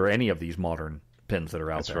Spooky or any of these modern pins that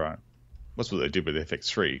are out That's there. right. That's what they did with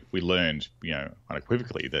FX3. We learned,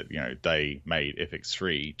 unequivocally that, they made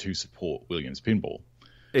FX3 to support Williams pinball.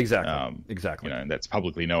 Exactly. Exactly. And that's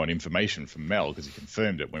publicly known information from Mel because he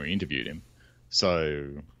confirmed it when we interviewed him. So,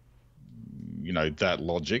 that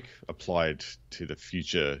logic applied to the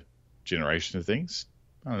future generation of things,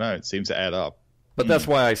 I don't know, it seems to add up. But that's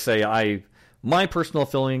why I say my personal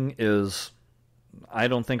feeling is I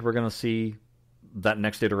don't think we're going to see that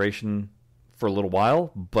next iteration for a little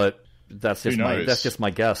while, but that's just my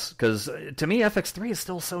guess, because to me FX3 is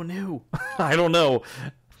still so new. I don't know.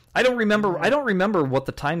 I don't remember what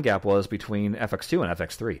the time gap was between FX2 and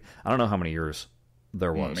FX3. I don't know how many years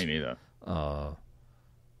there was. Me neither.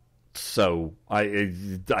 So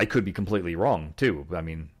I could be completely wrong too. I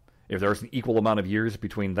mean, if there's an equal amount of years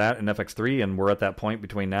between that and FX3, and we're at that point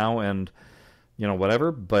between now and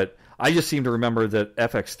whatever, but I just seem to remember that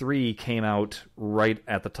FX3 came out right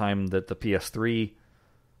at the time that the PS3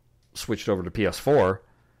 switched over to PS4.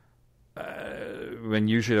 When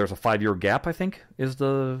usually there's a 5-year gap, I think, is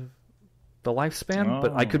the lifespan.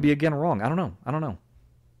 But I could be again wrong. I don't know.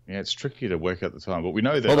 Yeah, it's tricky to work out the time, but we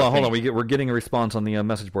know that. Hold on. We're getting a response on the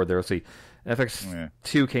message board there. Let's see.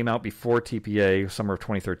 FX2 came out before TPA, summer of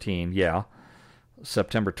 2013. Yeah,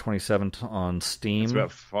 September 27th on Steam. It's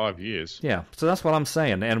about 5 years. Yeah, so that's what I'm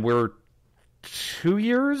saying, and we're 2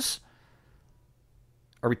 years.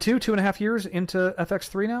 Are we 2.5 years into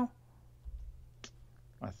FX3 now?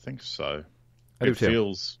 I think so. It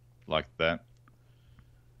feels like that.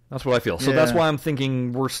 That's what I feel. So that's why I'm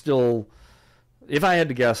thinking we're still... If I had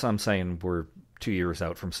to guess, I'm saying we're 2 years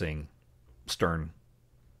out from seeing Stern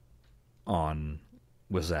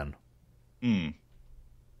with Zen.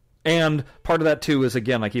 And part of that, too, is,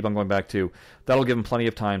 again, I keep on going back to, that'll give them plenty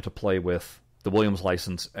of time to play with the Williams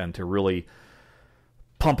license and to really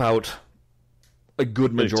pump out a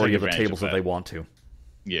good majority of the tables that they want to.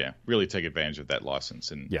 Yeah, really take advantage of that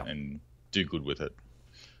license and do good with it.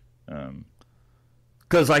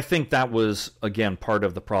 Because I think that was, again, part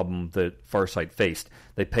of the problem that Farsight faced.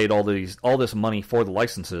 They paid all this money for the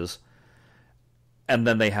licenses, and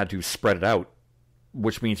then they had to spread it out,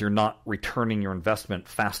 which means you're not returning your investment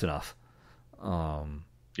fast enough.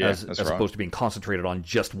 As opposed to being concentrated on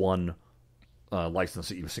just one license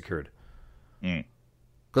that you've secured.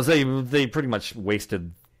 Because they pretty much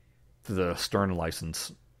wasted the Stern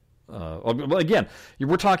license. Again,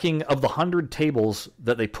 we're talking of the 100 tables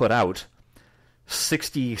that they put out,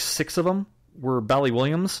 66 of them were Bally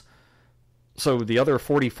Williams. So the other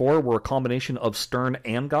 44 were a combination of Stern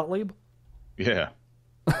and Gottlieb. Yeah.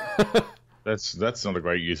 That's not a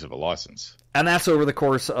great use of a license. And that's over the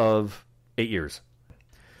course of 8 years.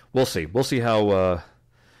 We'll see. We'll see how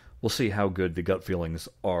good the gut feelings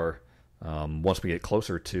are once we get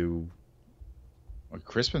closer to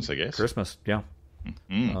Christmas, I guess. Christmas, yeah.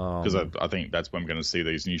 Because I think that's when we're going to see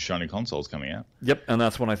these new shiny consoles coming out. Yep, and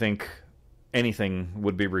that's when I think anything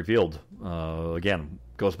would be revealed. Again,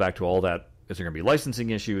 goes back to all that. Is there going to be licensing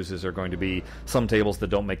issues? Is there going to be some tables that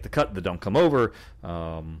don't make the cut, that don't come over?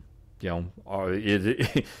 What's going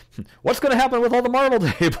to happen with all the Marvel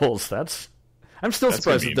tables? I'm still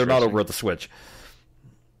surprised that they're not over at the Switch.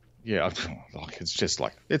 Yeah, it's just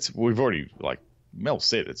we've already, Mel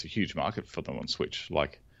said, it's a huge market for them on Switch.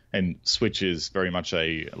 And Switch is very much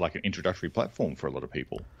an introductory platform for a lot of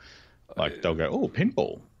people. They'll go, oh,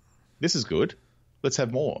 pinball, this is good. Let's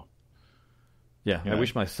have more. Yeah, I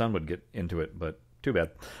wish my son would get into it, but too bad.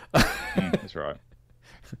 That's right.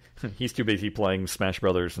 He's too busy playing Smash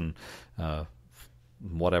Brothers and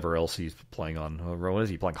whatever else he's playing on. What is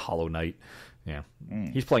he playing? Hollow Knight. Yeah,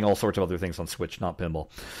 he's playing all sorts of other things on Switch, not pinball.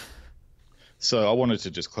 So I wanted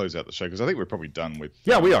to just close out the show because I think we're probably done with.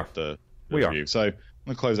 Yeah, we are. The we review. are. So I'm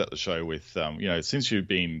going to close out the show with, since you've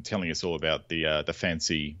been telling us all about the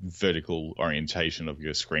fancy vertical orientation of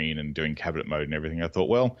your screen and doing cabinet mode and everything, I thought,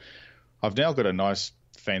 well, I've now got a nice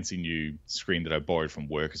fancy new screen that I borrowed from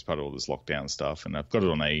work as part of all this lockdown stuff, and I've got it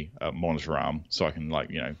on a monitor arm so I can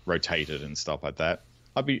rotate it and stuff like that.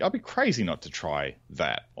 I'd be crazy not to try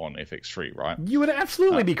that on FX3, right? You would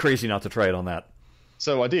absolutely be crazy not to try it on that.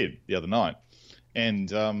 So I did the other night, and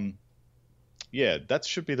that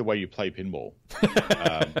should be the way you play pinball.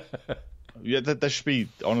 That should be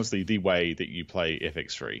honestly the way that you play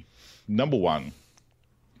FX3. Number one,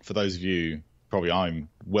 for those of you, probably I'm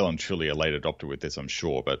well and truly a late adopter with this, I'm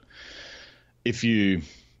sure, but if you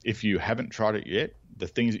haven't tried it yet, the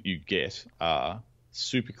things that you get are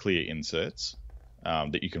super clear inserts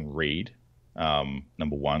that you can read.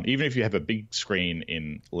 Number one, even if you have a big screen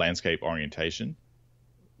in landscape orientation,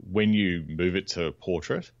 when you move it to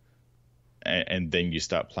portrait and then you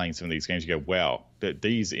start playing some of these games, you go, wow,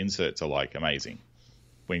 these inserts are like amazing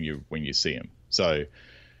when you see them. So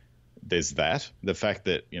there's that. The fact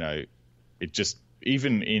that, you know, it just,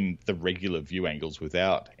 even in the regular view angles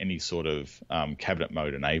without any sort of cabinet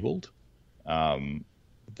mode enabled,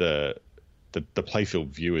 the playfield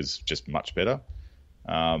view is just much better.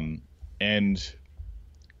 And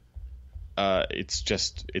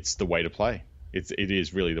it's the way to play. It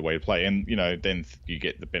is really the way to play. And, you know, then you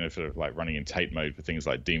get the benefit of like running in Tate mode for things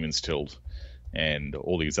like Demon's Tilt and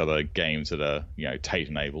all these other games that are, you know, Tate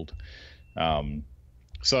enabled.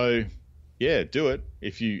 So yeah, do it.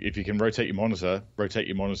 If you can rotate your monitor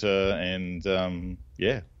and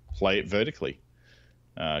play it vertically.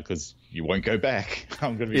 Because you won't go back.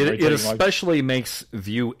 I'm going to be rotating. It especially makes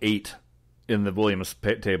View 8 in the Williams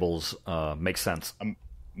tables make sense.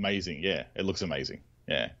 Amazing, yeah. It looks amazing.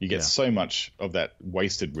 Yeah, you get so much of that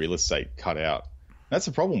wasted real estate cut out. That's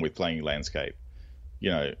the problem with playing landscape. You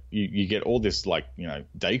know, you get all this, like, you know,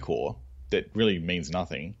 decor that really means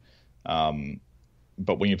nothing.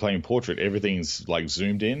 But when you're playing portrait, everything's like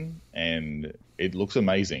zoomed in and it looks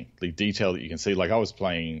amazing. The detail that you can see, like I was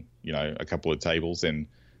playing, you know, a couple of tables and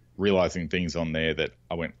realizing things on there that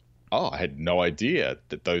I went, oh, I had no idea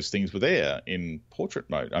that those things were there in portrait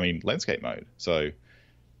mode. I mean, landscape mode. So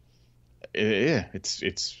yeah,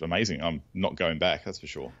 it's amazing. I'm not going back, that's for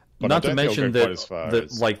sure. But not to mention that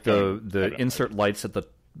like the insert lights at the,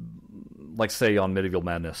 like say on Medieval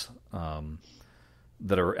Madness,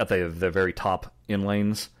 that are at the very top in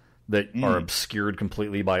lanes that are obscured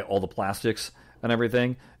completely by all the plastics and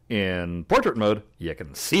everything. In portrait mode, you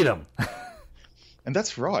can see them. And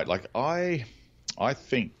that's right. Like I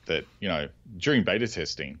think that, you know, during beta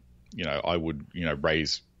testing, you know, I would, you know,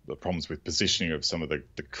 raise the problems with positioning of some of the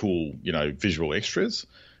cool, you know, visual extras.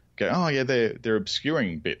 Go, oh yeah, they're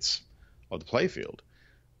obscuring bits of the playfield.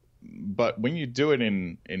 But when you do it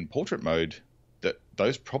in portrait mode, that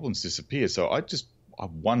those problems disappear. So I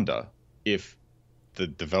wonder if the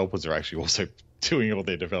developers are actually also doing all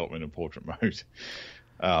their development in portrait mode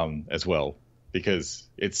as well, because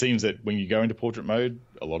it seems that when you go into portrait mode,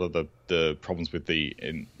 a lot of the problems with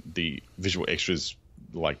the visual extras,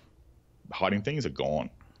 like hiding things, are gone.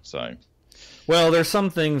 So, well, there's some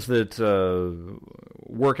things that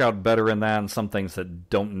work out better in that, and some things that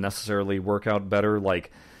don't necessarily work out better.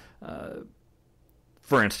 Like,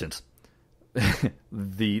 for instance,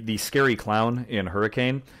 the scary clown in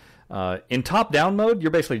Hurricane. In top-down mode,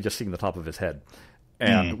 you're basically just seeing the top of his head.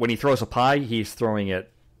 And when he throws a pie, he's throwing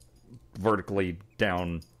it vertically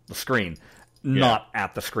down the screen, not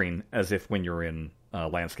at the screen, as if when you're in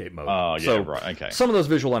landscape mode. Oh, yeah, so right, okay. Some of those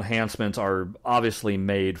visual enhancements are obviously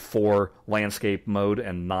made for landscape mode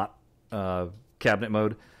and not cabinet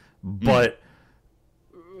mode. But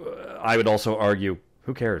I would also argue,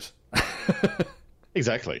 who cares?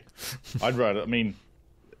 Exactly. I'd rather, I mean,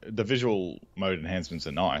 the visual mode enhancements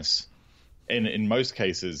are nice. And in most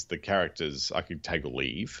cases, the characters I could take or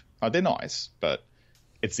leave. They're nice, but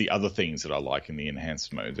it's the other things that I like in the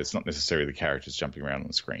enhanced mode. It's not necessarily the characters jumping around on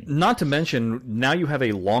the screen. Not to mention, now you have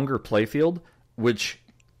a longer playfield, which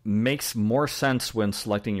makes more sense when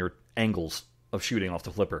selecting your angles of shooting off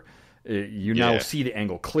the flipper. You now see the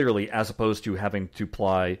angle clearly, as opposed to having to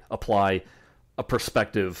apply a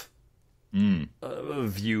perspective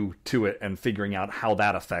view to it and figuring out how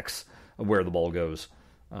that affects where the ball goes.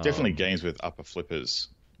 Definitely games with upper flippers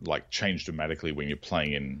like change dramatically when you're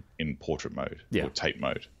playing in portrait mode or tape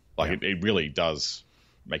mode. Like it really does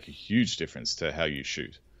make a huge difference to how you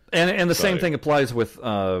shoot. And the same thing applies with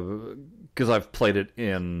because I've played it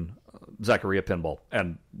in Zaccaria Pinball,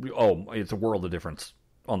 and it's a world of difference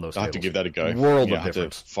on those tables. I have to give that a go. World of difference. difference. I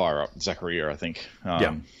have to fire up Zaccaria, I think,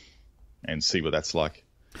 and see what that's like.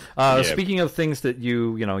 Speaking of things that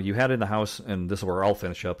you had in the house, and this is where I'll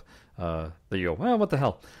finish up, that you go, well, what the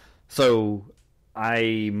hell? So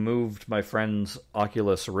I moved my friend's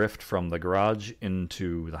Oculus Rift from the garage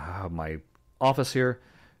into my office here,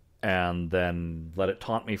 and then let it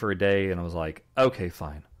taunt me for a day, and I was like, okay,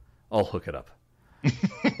 fine, I'll hook it up.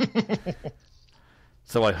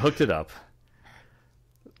 So I hooked it up,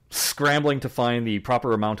 scrambling to find the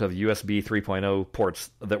proper amount of USB 3.0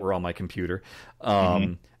 ports that were on my computer,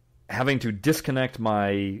 having to disconnect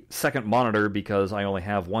my second monitor because I only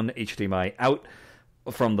have one HDMI out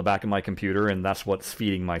from the back of my computer, and that's what's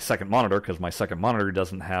feeding my second monitor, because my second monitor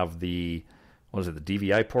doesn't have the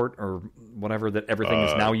DVI port or whatever that everything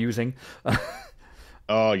is now using.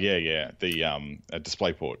 The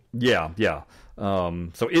display port. Yeah.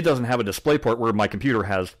 So it doesn't have a display port, where my computer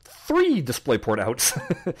has 3 display port outs.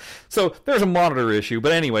 So there's a monitor issue.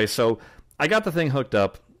 But anyway, so I got the thing hooked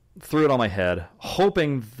up, threw it on my head,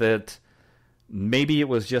 hoping that Maybe it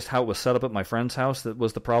was just how it was set up at my friend's house that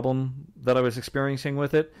was the problem that I was experiencing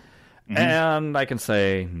with it. Mm-hmm. And I can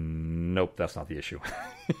say, nope, that's not the issue.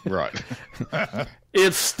 Right.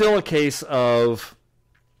 It's still a case of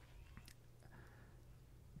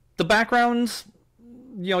the backgrounds,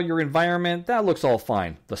 your environment, that looks all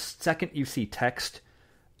fine. The second you see text,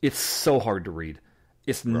 it's so hard to read.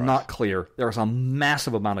 It's not clear. There's a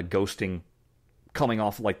massive amount of ghosting coming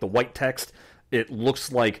off like the white text. It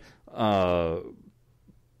looks like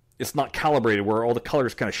it's not calibrated, where all the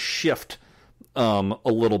colors kind of shift a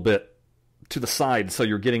little bit to the side, so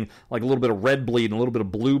you're getting like a little bit of red bleed and a little bit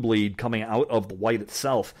of blue bleed coming out of the white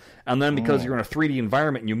itself. And then because you're in a 3D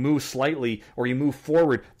environment and you move slightly or you move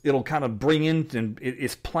forward, it'll kind of bring in, and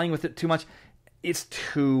it's playing with it too much. It's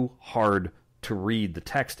too hard to read the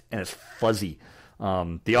text, and it's fuzzy.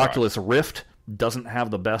 The Oculus Rift doesn't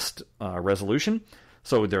have the best resolution,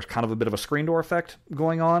 so there's kind of a bit of a screen door effect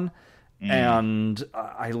going on. And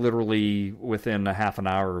I literally, within a half an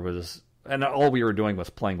hour, and all we were doing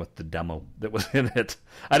was playing with the demo that was in it.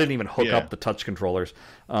 I didn't even hook up the touch controllers.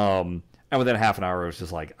 And within half an hour, I was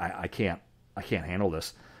just like, I can't handle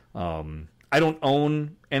this. I don't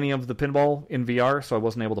own any of the pinball in VR, so I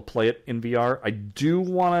wasn't able to play it in VR. I did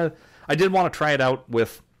want to try it out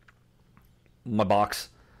with my box,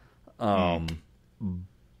 but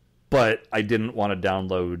I didn't want to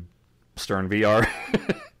download Stern VR.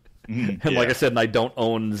 And like I said, I don't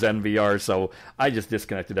own Zen VR, so I just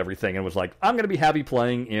disconnected everything and was like, I'm going to be happy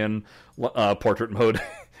playing in portrait mode.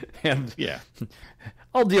 And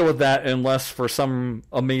I'll deal with that unless for some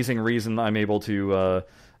amazing reason I'm able to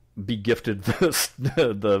be gifted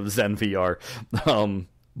the Zen VR.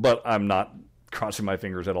 But I'm not crossing my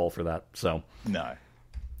fingers at all for that. So no.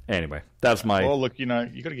 Anyway, that's my... Well, look, you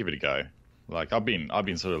got to give it a go. Like, I've been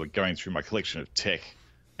sort of like going through my collection of tech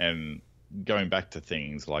and going back to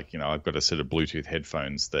things like, I've got a set of Bluetooth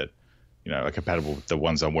headphones that, are compatible with the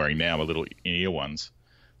ones I'm wearing now, my little in-ear ones.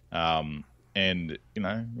 And,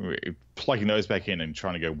 plugging those back in and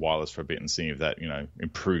trying to go wireless for a bit and seeing if that,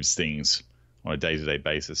 improves things on a day-to-day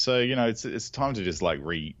basis. So, it's time to just like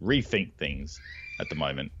rethink things at the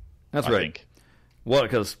moment. That's right. I think. Well,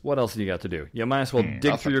 because what else do you got to do? You might as well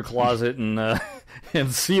dig through your closet and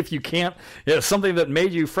see if you can't. Something that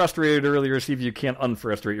made you frustrated earlier, see if you can't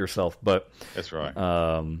unfrustrate yourself. But that's right.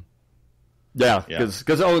 Because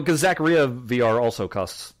Zaccaria VR also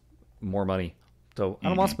costs more money, so I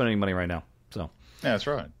don't want to spend any money right now. So that's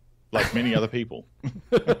right. Like many other people.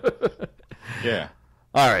 Yeah.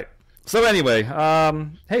 All right. So anyway,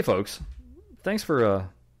 hey folks, thanks for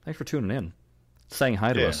tuning in, saying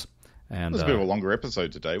hi to us. And it was a bit of a longer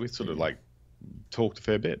episode today. We sort of like talked a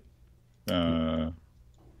fair bit, but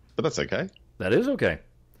that's okay. That is okay.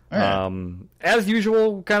 Yeah. As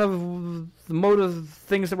usual, kind of the mode of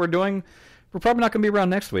things that we're doing, we're probably not going to be around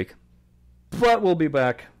next week, but we'll be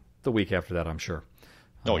back the week after that, I'm sure.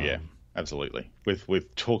 Oh yeah, absolutely.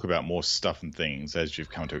 With talk about more stuff and things as you've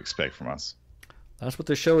come to expect from us. That's what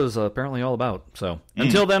this show is apparently all about. So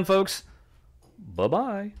until then, folks,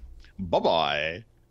 bye-bye. Bye-bye.